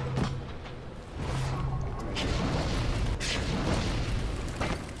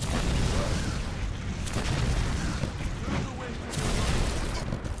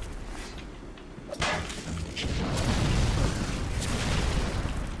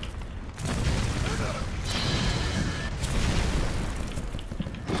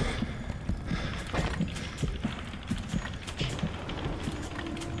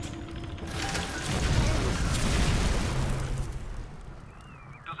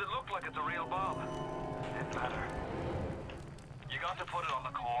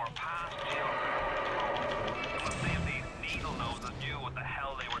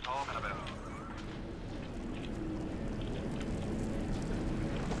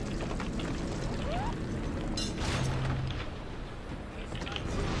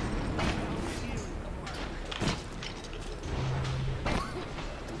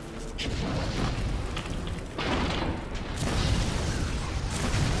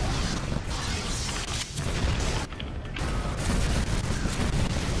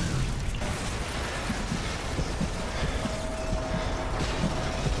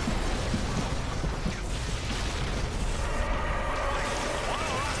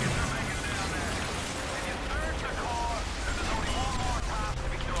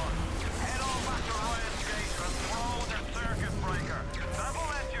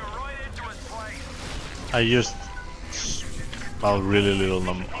 I used a really little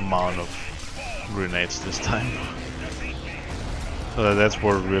amount of grenades this time. So that's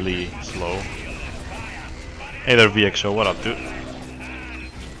were really slow. Hey there VXO, what up dude?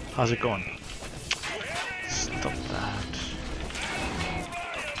 How's it going? Stop that.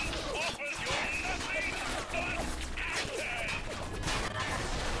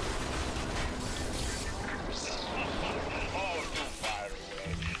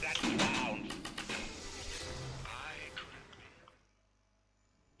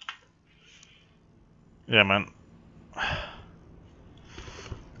 Yeah man.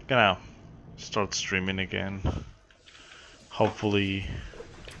 Gonna start streaming again. Hopefully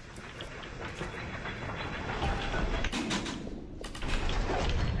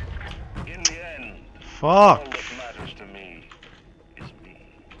In the end, fuck. all that matters to me is me.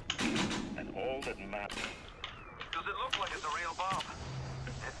 And all that matters. Does it look like it's a real bomb?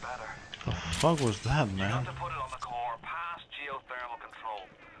 It better. The fuck was that, You man? got to put it on the core past geothermal control.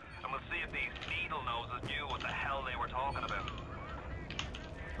 And we'll see if these needle noses knew what the hell they were talking about.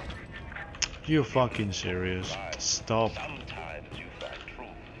 You fucking serious? Stop. Sometimes you find truth.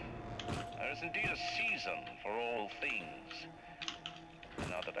 There is indeed a season for all things.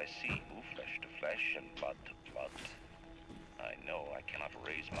 Now that I see you flesh to flesh and blood to blood, I know I cannot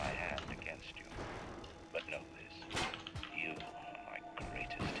raise my hand against you. But know this, you are my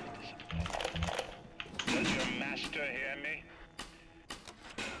greatest disappointment. Does your master hear me?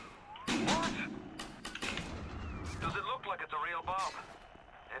 What? Does it look like it's a real bomb?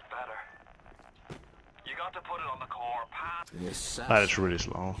 It better. You got to put it on the core past. That is really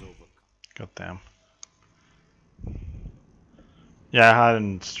slow. God damn. Yeah, I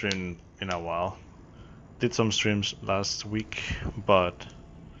hadn't streamed in a while. Did some streams last week, but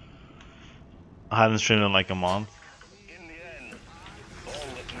I hadn't streamed in like a month.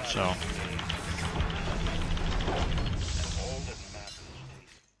 So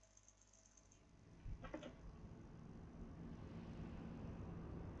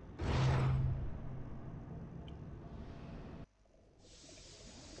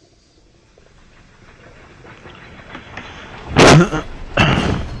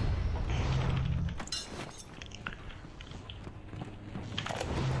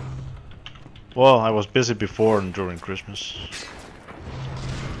well, I was busy before and during Christmas.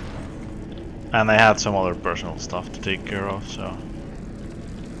 And I had some other personal stuff to take care of, so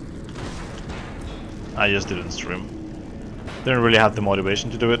I just didn't stream. Didn't really have the motivation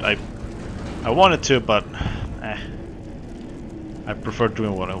to do it. I wanted to, but I preferred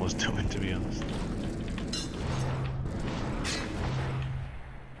doing what I was doing, to be honest.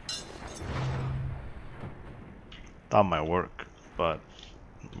 That might work, but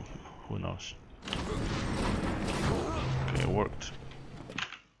who knows? Okay, it worked.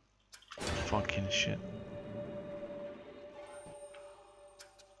 Fucking shit.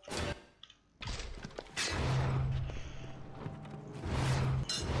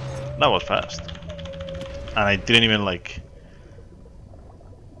 That was fast. And I didn't even like...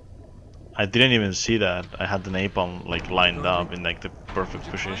 I didn't even see that I had the napalm like lined up in like the perfect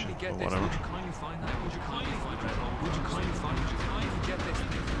position or whatever.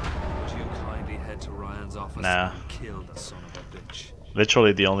 Nah.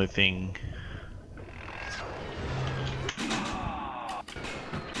 Literally the only thing.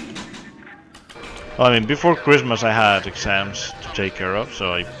 Well, I mean, before Christmas I had exams to take care of,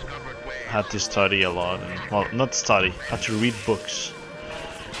 so I had to study a lot. And, well, not study, had to read books.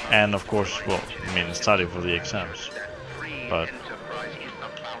 And of course, well, I mean, study for the exams. But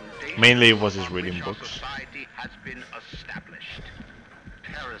mainly it was just reading books.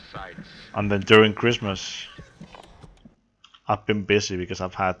 And then during Christmas, I've been busy because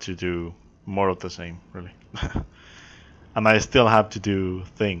I've had to do more of the same, really. And I still have to do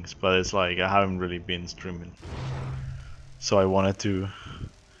things, but it's like I haven't really been streaming. So I wanted to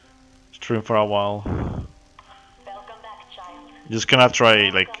stream for a while. Just gonna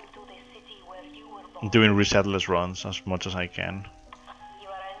try like doing resetless runs as much as I can.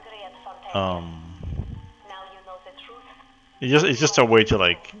 It's just a way to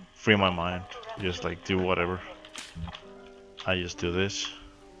like free my mind. Just like do whatever. I just do this.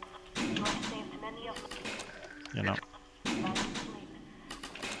 You know.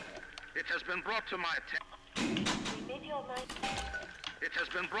 It has been brought to my attention. It has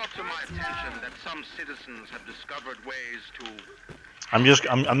been brought to my attention that some citizens have discovered ways to. I'm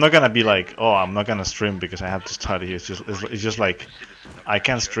not gonna be like, oh, I'm not gonna stream because I have to study. It's just like I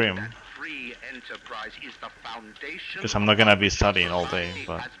can stream because I'm not gonna be studying all day.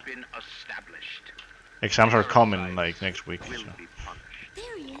 But exams are coming like next week. So.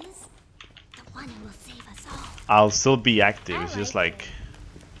 There he is, the one who will save I'll still be active. It's just like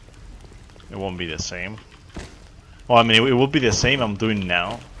it won't be the same. Well, I mean, it will be the same I'm doing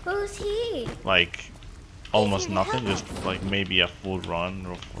now. Who's he? Like almost nothing, just like maybe a full run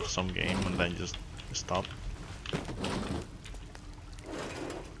or some game and then just stop.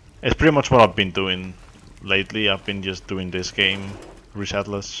 It's pretty much what I've been doing lately. I've been just doing this game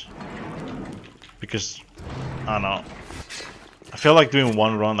resetless because I don't know. I feel like doing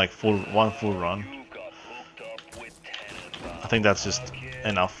one run, like one full run. I think that's just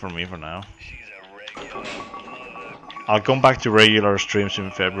enough for me for now. I'll come back to regular streams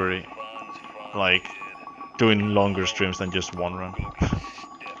in February, like doing longer streams than just one run.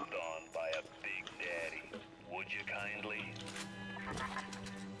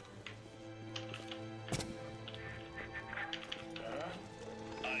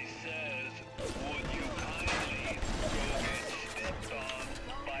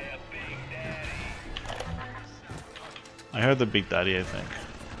 I heard the Big Daddy, I think.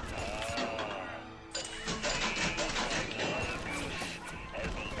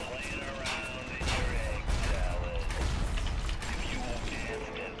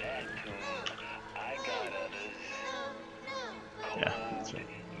 Yeah, that's it.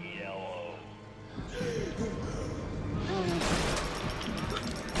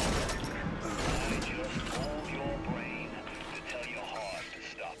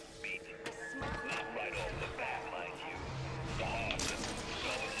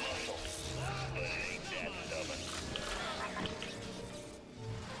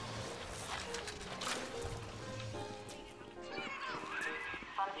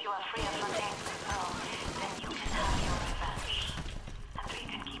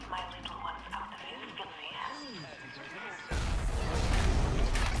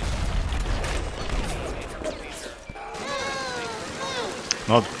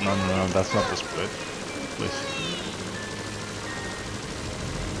 No, that's not the split. Please.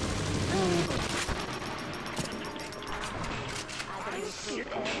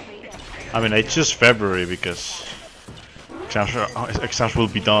 I mean, it's just February because exams will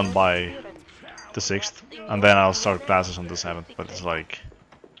be done by the 6th, and then I'll start classes on the 7th, but it's like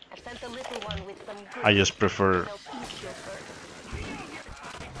I just prefer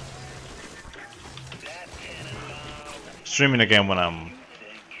streaming again when I'm,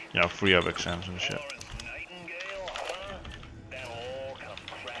 you know, free of exams and shit.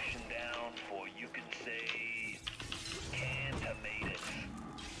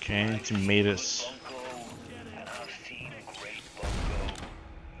 Can't made us.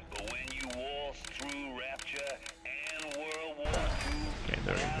 Okay,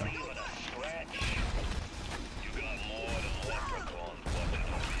 there you go.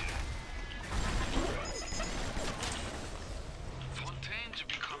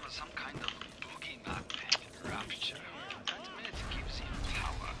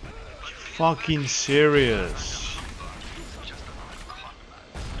 Fucking serious.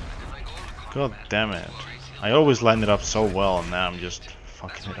 God damn it. I always line it up so well and now I'm just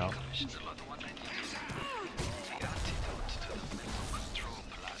fucking it up.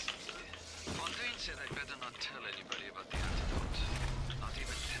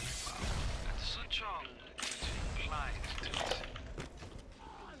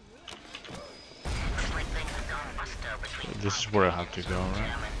 This is where I have to go,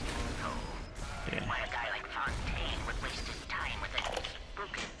 right? Yeah.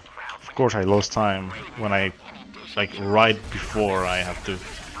 Of course I lost time when I, like, right before I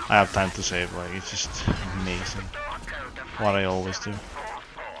have time to save. Like, it's just amazing what I always do.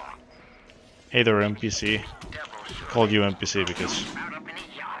 Hey there, NPC. Called you NPC because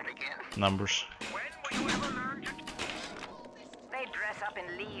numbers. They dress up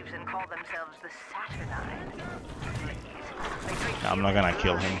in leaves and call themselves the Saturnine. I'm not gonna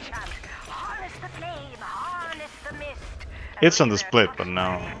kill him. It's on the split, but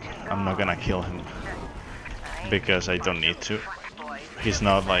now I'm not gonna kill him because I don't need to. He's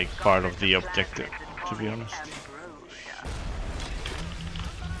not like part of the objective, to be honest.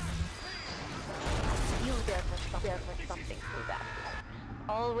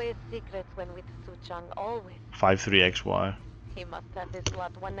 Always secrets when with Suchong, always. 53XY. He must have his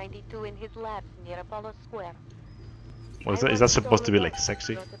lot 192 in his lab near Apollo Square. What is that? Is that supposed to be like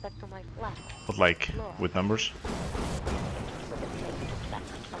sexy? But like with numbers?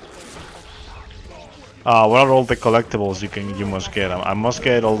 What are all the collectibles you must get? I must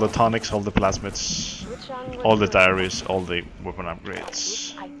get all the tonics, all the plasmids, all the diaries, all the weapon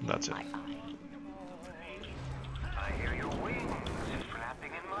upgrades. That's it.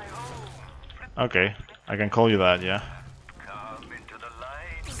 Okay, I can call you that, yeah.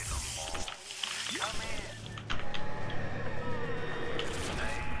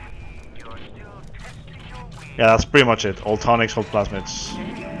 Yeah, that's pretty much it. All tonics, all plasmids,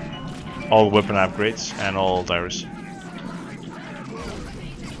 all weapon upgrades, and all diaries.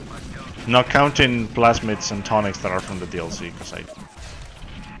 Not counting plasmids and tonics that are from the DLC, because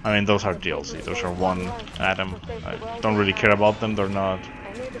I mean, those are DLC. Those are one atom. I don't really care about them. They're not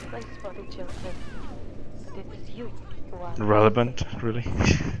relevant, really.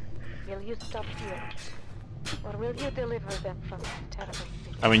 Will you stop here? Or will you deliver them from this terrible city?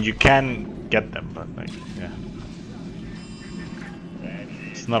 I mean, you can get them, but like, yeah.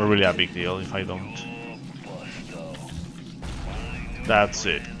 It's not really a big deal if I don't. That's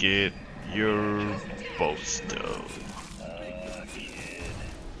it, get your Bosto.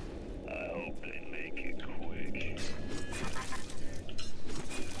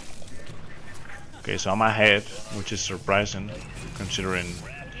 Okay, so I'm ahead, which is surprising, considering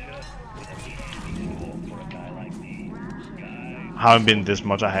I haven't been this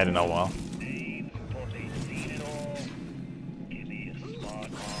much ahead in a while.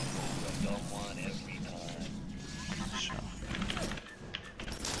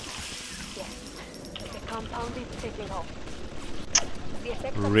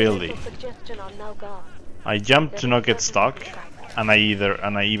 Really? I jumped to not get stuck, and I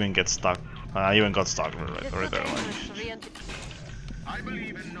even get stuck. I even got stuck right there. Like, I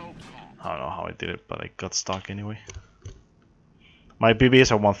don't know how I did it, but I got stuck anyway. My PB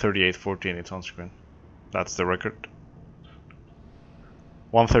is at 138.14. It's on screen. That's the record.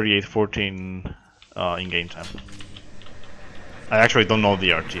 138.14 in game time. I actually don't know the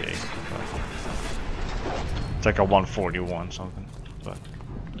RTA. It's like a 141 something, but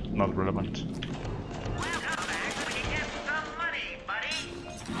not relevant.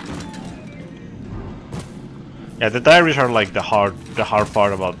 Yeah, the diaries are like the hard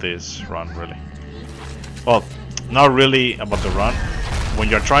part about this run, really. Well, not really about the run. When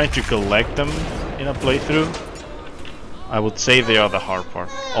you're trying to collect them in a playthrough, I would say they are the hard part.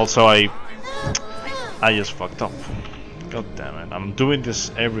 Also, I just fucked up. God damn it! I'm doing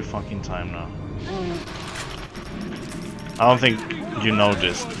this every fucking time now. I don't think you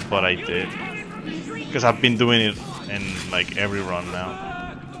noticed, but I did, because I've been doing it in like every run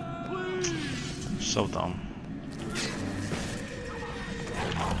now. So dumb.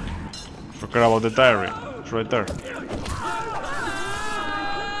 Forgot about the diary. It's right there.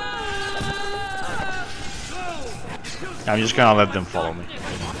 I'm just gonna let them follow me.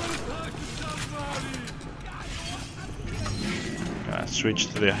 Gonna switch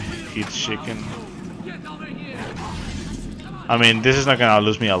to the heat chicken. I mean, this is not gonna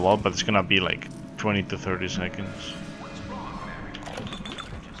lose me a lot, but it's gonna be like 20 to 30 seconds.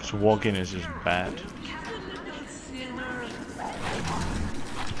 So walking is just bad.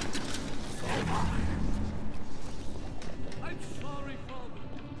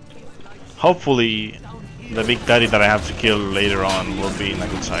 Hopefully, the big daddy that I have to kill later on will be in a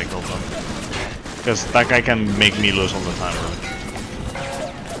good cycle, because that guy can make me lose all the time, really.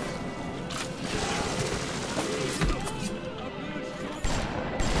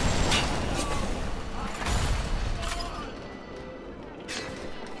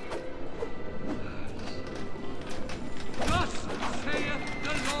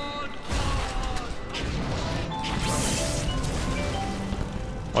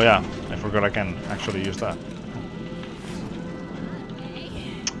 Oh yeah, I forgot I can actually use that.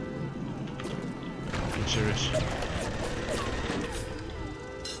 Are you serious?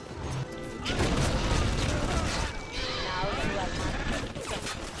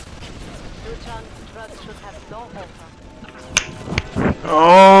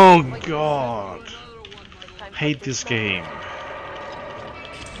 Oh god! Hate this game.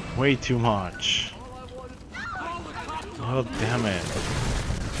 Way too much. Oh damn it.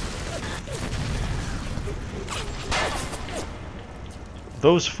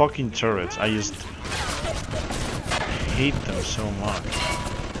 Those fucking turrets, I just hate them so much.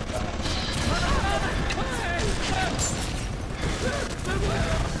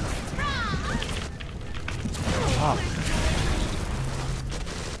 Fuck.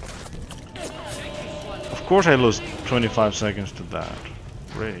 Of course I lost 25 seconds to that.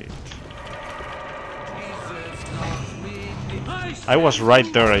 Great. I was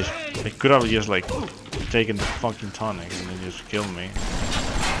right there, I could have just like taken the fucking tonic and then just kill me.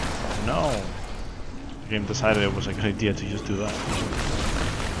 No! The game decided it was a good idea to just do that.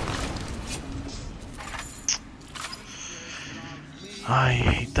 I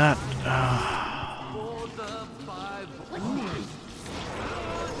hate that.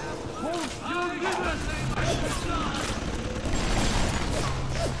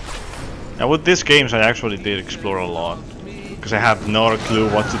 Now with these games I actually did explore a lot, because I had no clue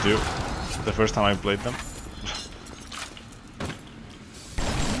what to do the first time I played them.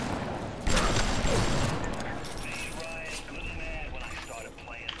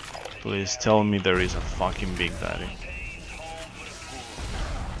 Please tell me there is a fucking Big Daddy.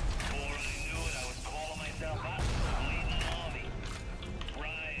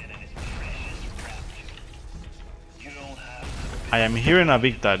 I am hearing a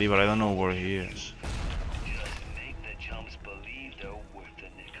Big Daddy, but I don't know where he is.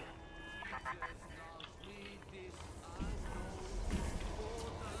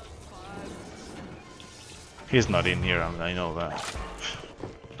 He's not in here, I know that.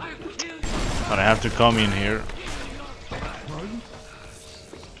 But I have to come in here.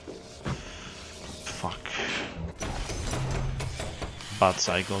 Fuck. Bad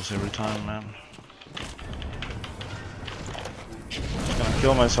cycles every time, man. Just gonna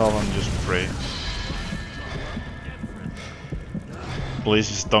kill myself and just pray. Please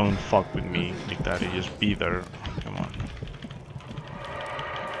just don't fuck with me, Big Daddy. Just be there. Come on.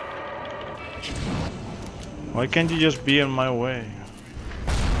 Why can't you just be in my way?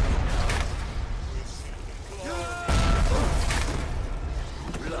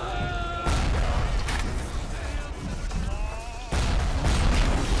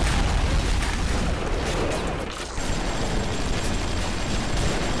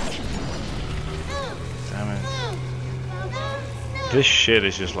 This shit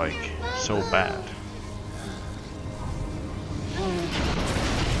is just like so bad.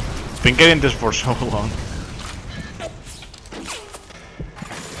 Been getting this for so long.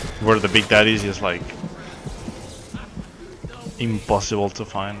 Where the Big Daddy is just like impossible to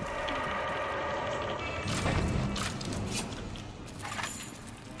find.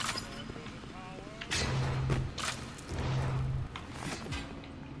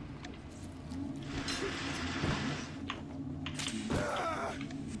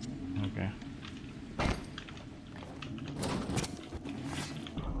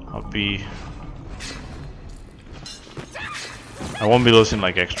 I won't be losing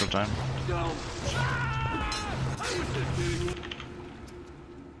like extra time.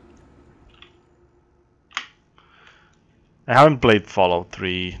 I haven't played Fallout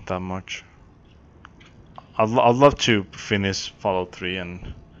 3 that much. I'd love to finish Fallout 3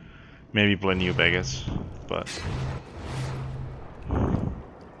 and maybe play New Vegas, but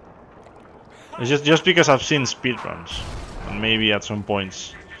it's just because I've seen speedruns, and maybe at some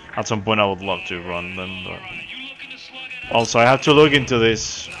point I would love to run them. But also, I have to look into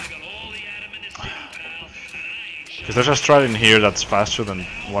this because there's a strat in here that's faster than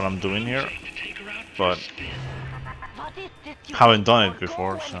what I'm doing here, but haven't done it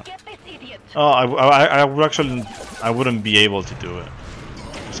before. So, I would actually, I wouldn't be able to do it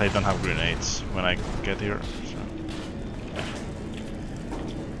because I don't have grenades when I get here. So.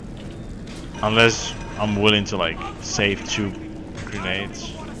 Unless I'm willing to like save 2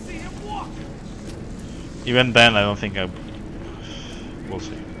 grenades. Even then, I don't think I. We'll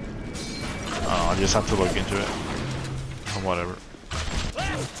see. I just have to look into it. Whatever.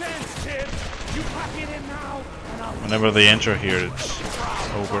 Whenever they enter here, it's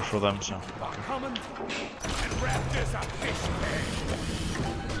over for them. So.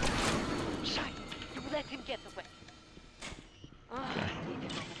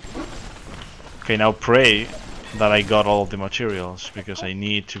 Okay, now pray that I got all the materials because I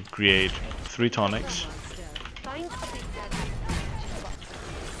need to create 3 tonics.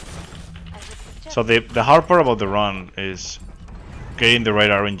 So the hard part about the run is getting the right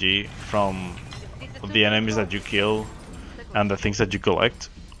RNG from the enemies that you kill and the things that you collect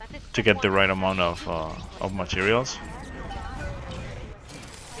to get the right amount of materials.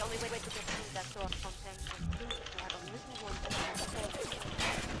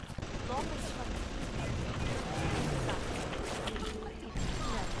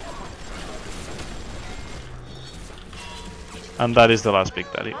 And that is the last Big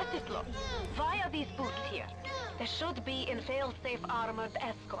Daddy. Via these boots here, there should be in fail-safe armored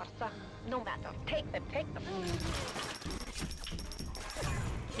escorts. No matter, take them, take them.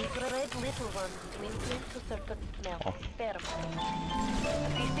 These red little ones link to certain smells. Pheromones.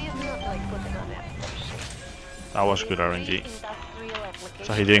 This is not like putting on extra. That was good RNG.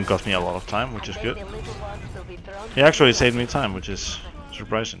 So he didn't cost me a lot of time, which is good. He actually saved me time, which is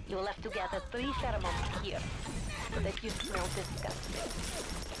surprising. You will have to gather 3 pheromones here, so that you smell disgusting.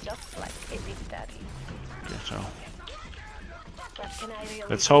 Just like a Big Daddy. Okay, so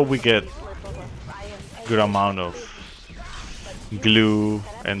let's hope we get good amount of glue,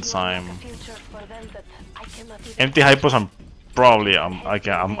 enzyme. Empty hypos. I'm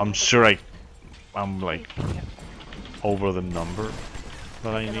sure I'm like over the number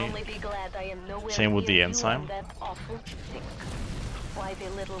that I need. Same with the enzyme. Why the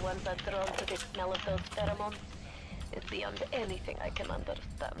little ones are drawn to the smell of those pheromones is beyond anything I can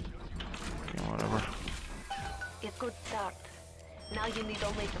understand. Okay, whatever. It's good start. Now you need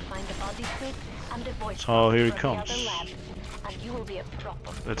only to find the body suit and the voice So here it from the comes. other lab, and you will be a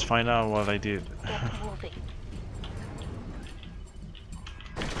proper. Let's find out what I did. Get moving.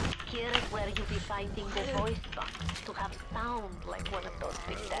 Here is where you'll be finding the voice box to have sound like one of those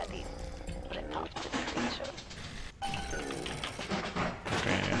big daddies. Report to the creature.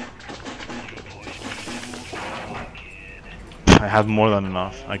 Okay. I had more than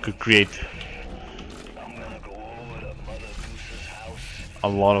enough. I could create a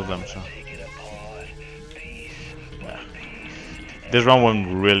lot of them, so yeah. This run went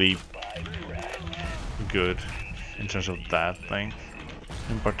really good in terms of that thing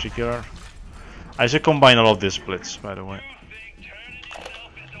in particular. I should combine all of these splits, by the way.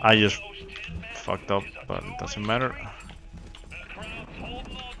 I just fucked up, but it doesn't matter.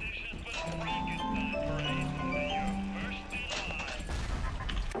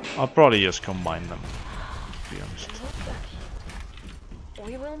 I'll probably just combine them, to be honest.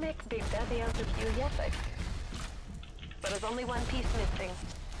 We will make Big Daddy out of you yet, I think. But there's only one piece missing.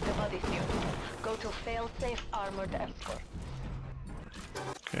 The body suit. Go to fail-safe armored escort.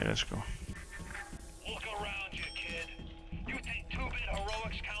 Okay, let's go. Look around you, kid. You think two-bit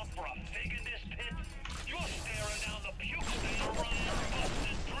heroics count for a fig in this pit? You're staring down the puke stain of Ryan's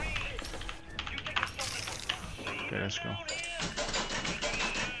busted dreams. You think it's something... Okay, let's go.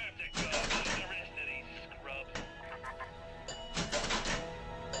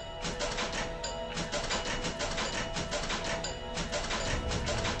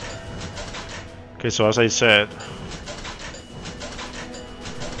 Okay, so as I said,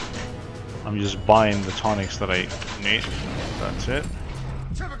 I'm just buying the tonics that I need. That's it.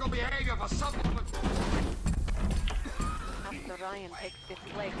 Typical behavior for someone. After Ryan takes this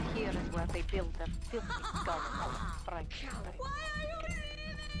place, here is where they build their filthy skull of Frankenstein.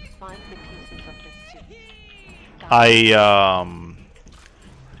 Find the pieces of this suit.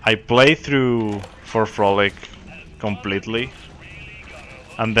 I play through For Frolic completely,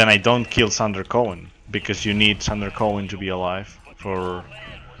 and then I don't kill Sander Cohen because you need Sander Cohen to be alive to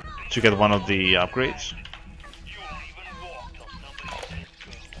get one of the upgrades.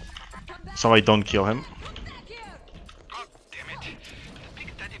 So I don't kill him.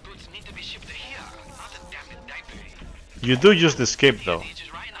 You do use the skip though.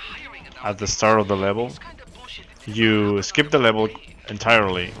 At the start of the level, you skip the level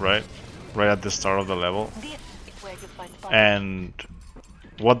entirely, right? Right at the start of the level. And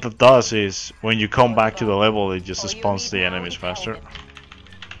what that does is, when you come back to the level, it just spawns the enemies faster.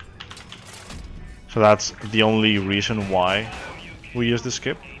 So that's the only reason why we use the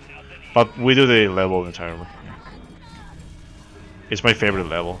skip. But we do the level entirely. It's my favorite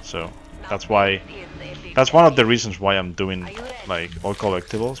level, so that's why. That's one of the reasons why I'm doing like all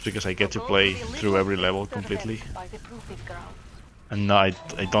collectibles, because I get to play through every level completely. And no, I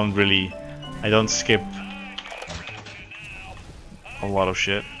don't skip a lot of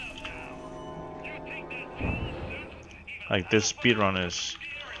shit. Like this speedrun is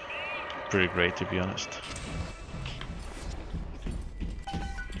pretty great, to be honest.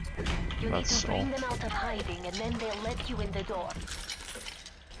 That's all. Bring them out of hiding, and then they'll let you in the door.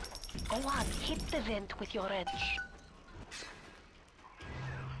 Go on, hit the vent with your wrench.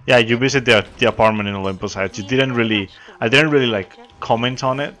 Yeah, you visit the apartment in Olympus Heights. I didn't really like comment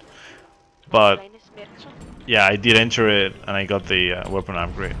on it, but yeah, I did enter it and I got the weapon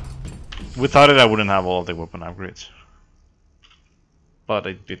upgrade. Without it, I wouldn't have all of the weapon upgrades, but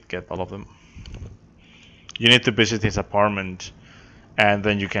I did get all of them. You need to visit his apartment, and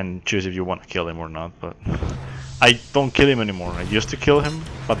then you can choose if you want to kill him or not. But I don't kill him anymore. I used to kill him,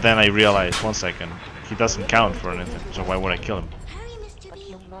 but then I realized, 1 second, he doesn't count for anything, so why would I kill him? But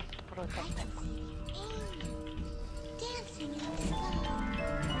you must protect them.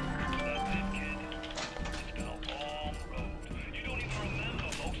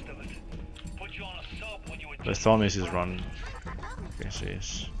 The Tony's is running. Okay,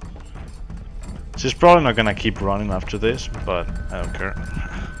 she's probably not gonna keep running after this, but I don't care.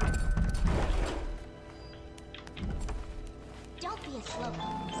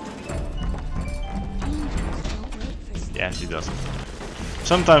 Yeah, she doesn't.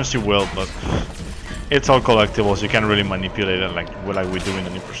 Sometimes she will, but it's all collectibles. You can't really manipulate it like we do in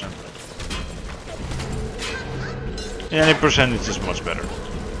 90%. Yeah, 90% is just much better.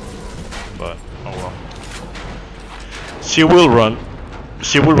 But oh well. She will run.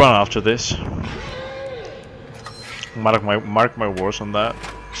 She will run after this. Mark my words on that.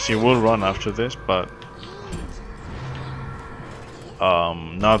 She will run after this, but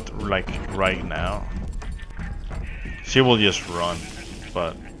not like right now. She will just run,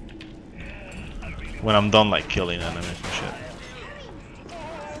 but when I'm done like killing enemies and shit.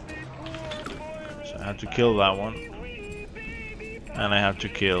 So I have to kill that one, and I have to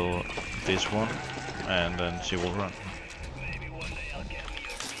kill this one, and then she will run.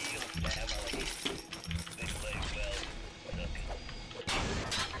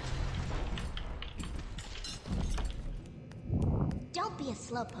 Don't be a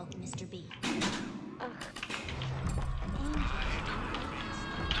slowpoke, Mr. B.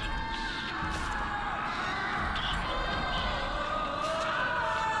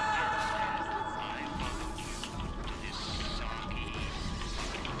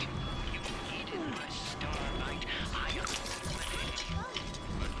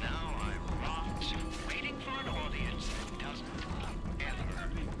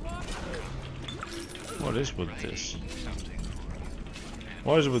 What is with this?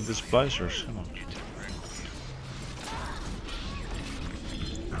 What is with these splicers? Come on.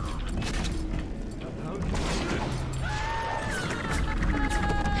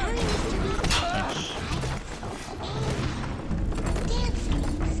 Thanks.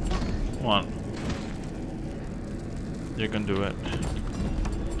 Come on. You can do it.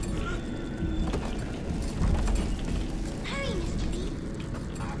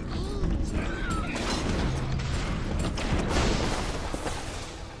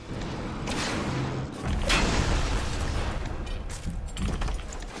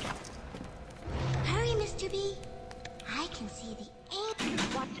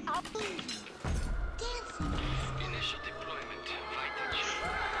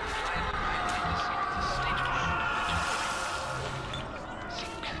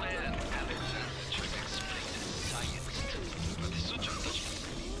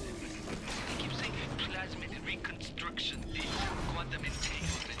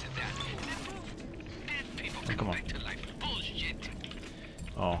 Come on.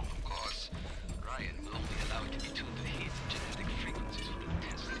 Oh. Of course, Ryan will only allow it to be tuned to his genetic frequencies for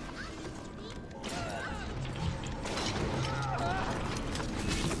intensity.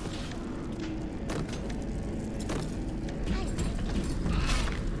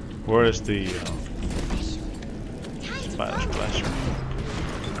 Where is the spider splasher?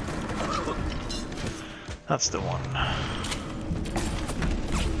 That's the one.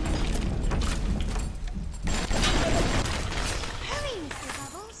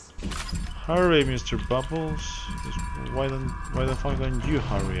 Hurry, Mr. Bubbles! Why the fuck don't you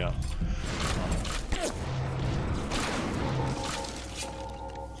hurry up?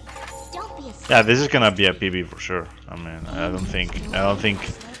 Yeah, this is gonna be a PB for sure. I mean, I don't think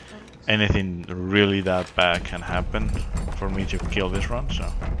anything really that bad can happen for me to kill this run.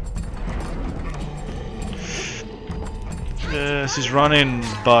 So she's running,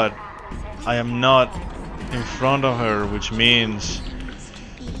 but I am not in front of her, which means.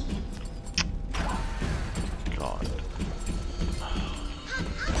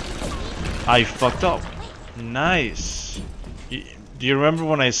 I fucked up. Nice. Do you remember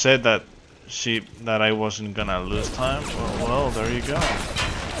when I said that I wasn't gonna lose time? Well, there you go.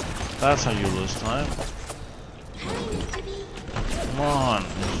 That's how you lose time. Come on.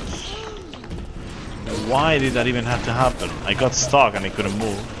 Why did that even have to happen? I got stuck and I couldn't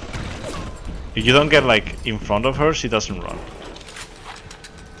move. If you don't get like in front of her, she doesn't run.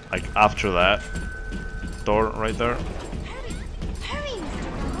 Like after that door right there.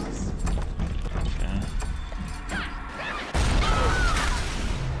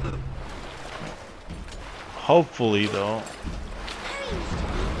 Hopefully, though,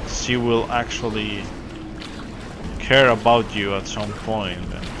 she will actually care about you at some point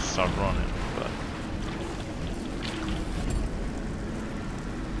and start running. But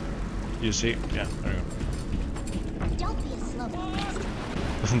you see, yeah, there you go. Don't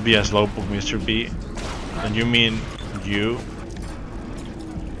be a slowpoke, Mr. B. And you mean you?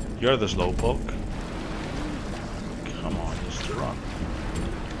 You're the slowpoke. Come on, just run.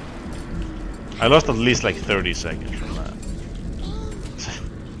 I lost at least like 30 seconds from that.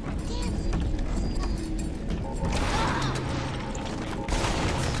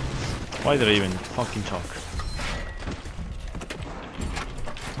 Why did I even fucking talk?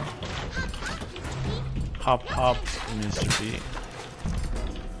 Hop, hop, Mr. B.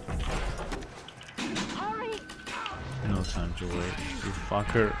 No time to wait, you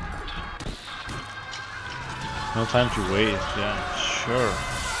fucker. No time to waste, yeah, sure.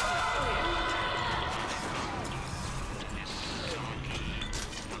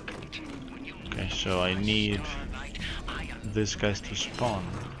 So I need these guys to spawn.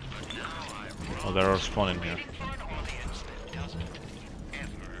 Oh, they're all spawning here.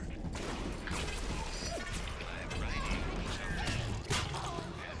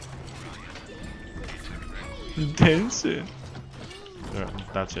 Intense. Yeah,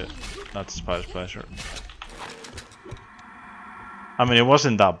 that's it. That's Spider's Pleasure. I mean, it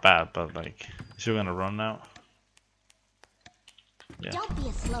wasn't that bad, but like, is you gonna run now? Yeah. Don't be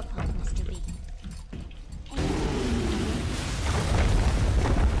a slowpoke, Mr. B.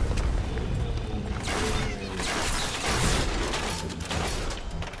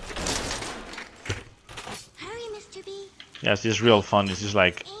 Hurry, Mr. B. Yeah, it's just real fun. It's just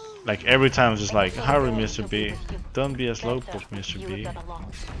like every time it's just like, hurry, Mr. B. Don't be a slowpoke, Mr. B.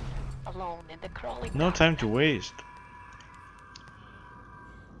 No time to waste.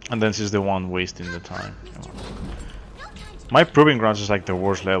 And then she's the one wasting the time. My Proving Grounds is like the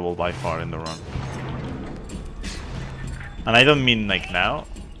worst level by far in the run. And I don't mean like now.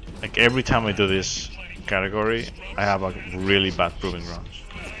 Like every time I do this category, I have a really bad Proving Grounds.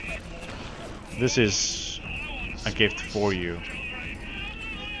 This is a gift for you,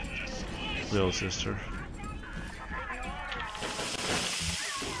 little sister.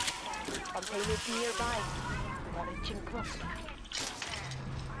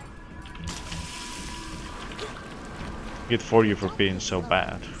 Good for you for being so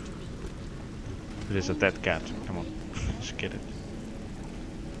bad. It is a dead cat. Come on, just get it.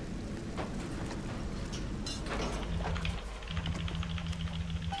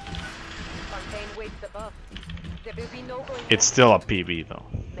 It's still a PB though.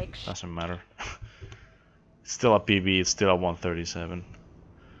 Doesn't matter. It's still a PB. It's still a 137,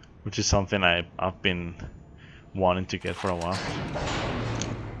 which is something I've been wanting to get for a while.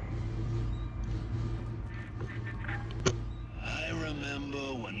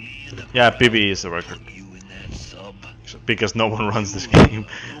 Yeah, PB is the record. Because no one runs this game.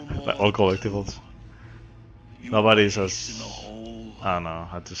 Like all collectibles. Nobody's as... I don't know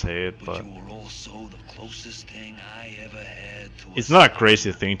how to say it, but... It's not a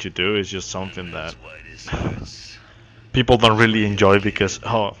crazy thing to do, it's just something that... people don't really enjoy because,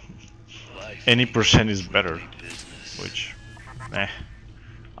 oh... any percent is better. Which...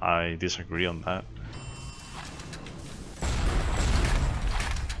 I disagree on that.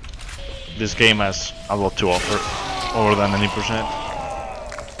 This game has a lot to offer, more than any percent.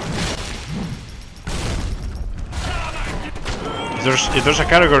 If there's a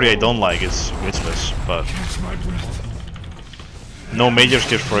category I don't like, it's Witchless, but No Major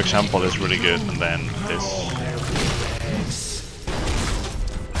Skips, for example, is really good, and then this...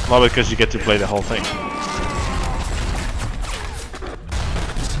 Well, because you get to play the whole thing.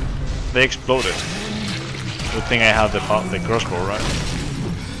 They exploded. Good thing I have the crossbow, right?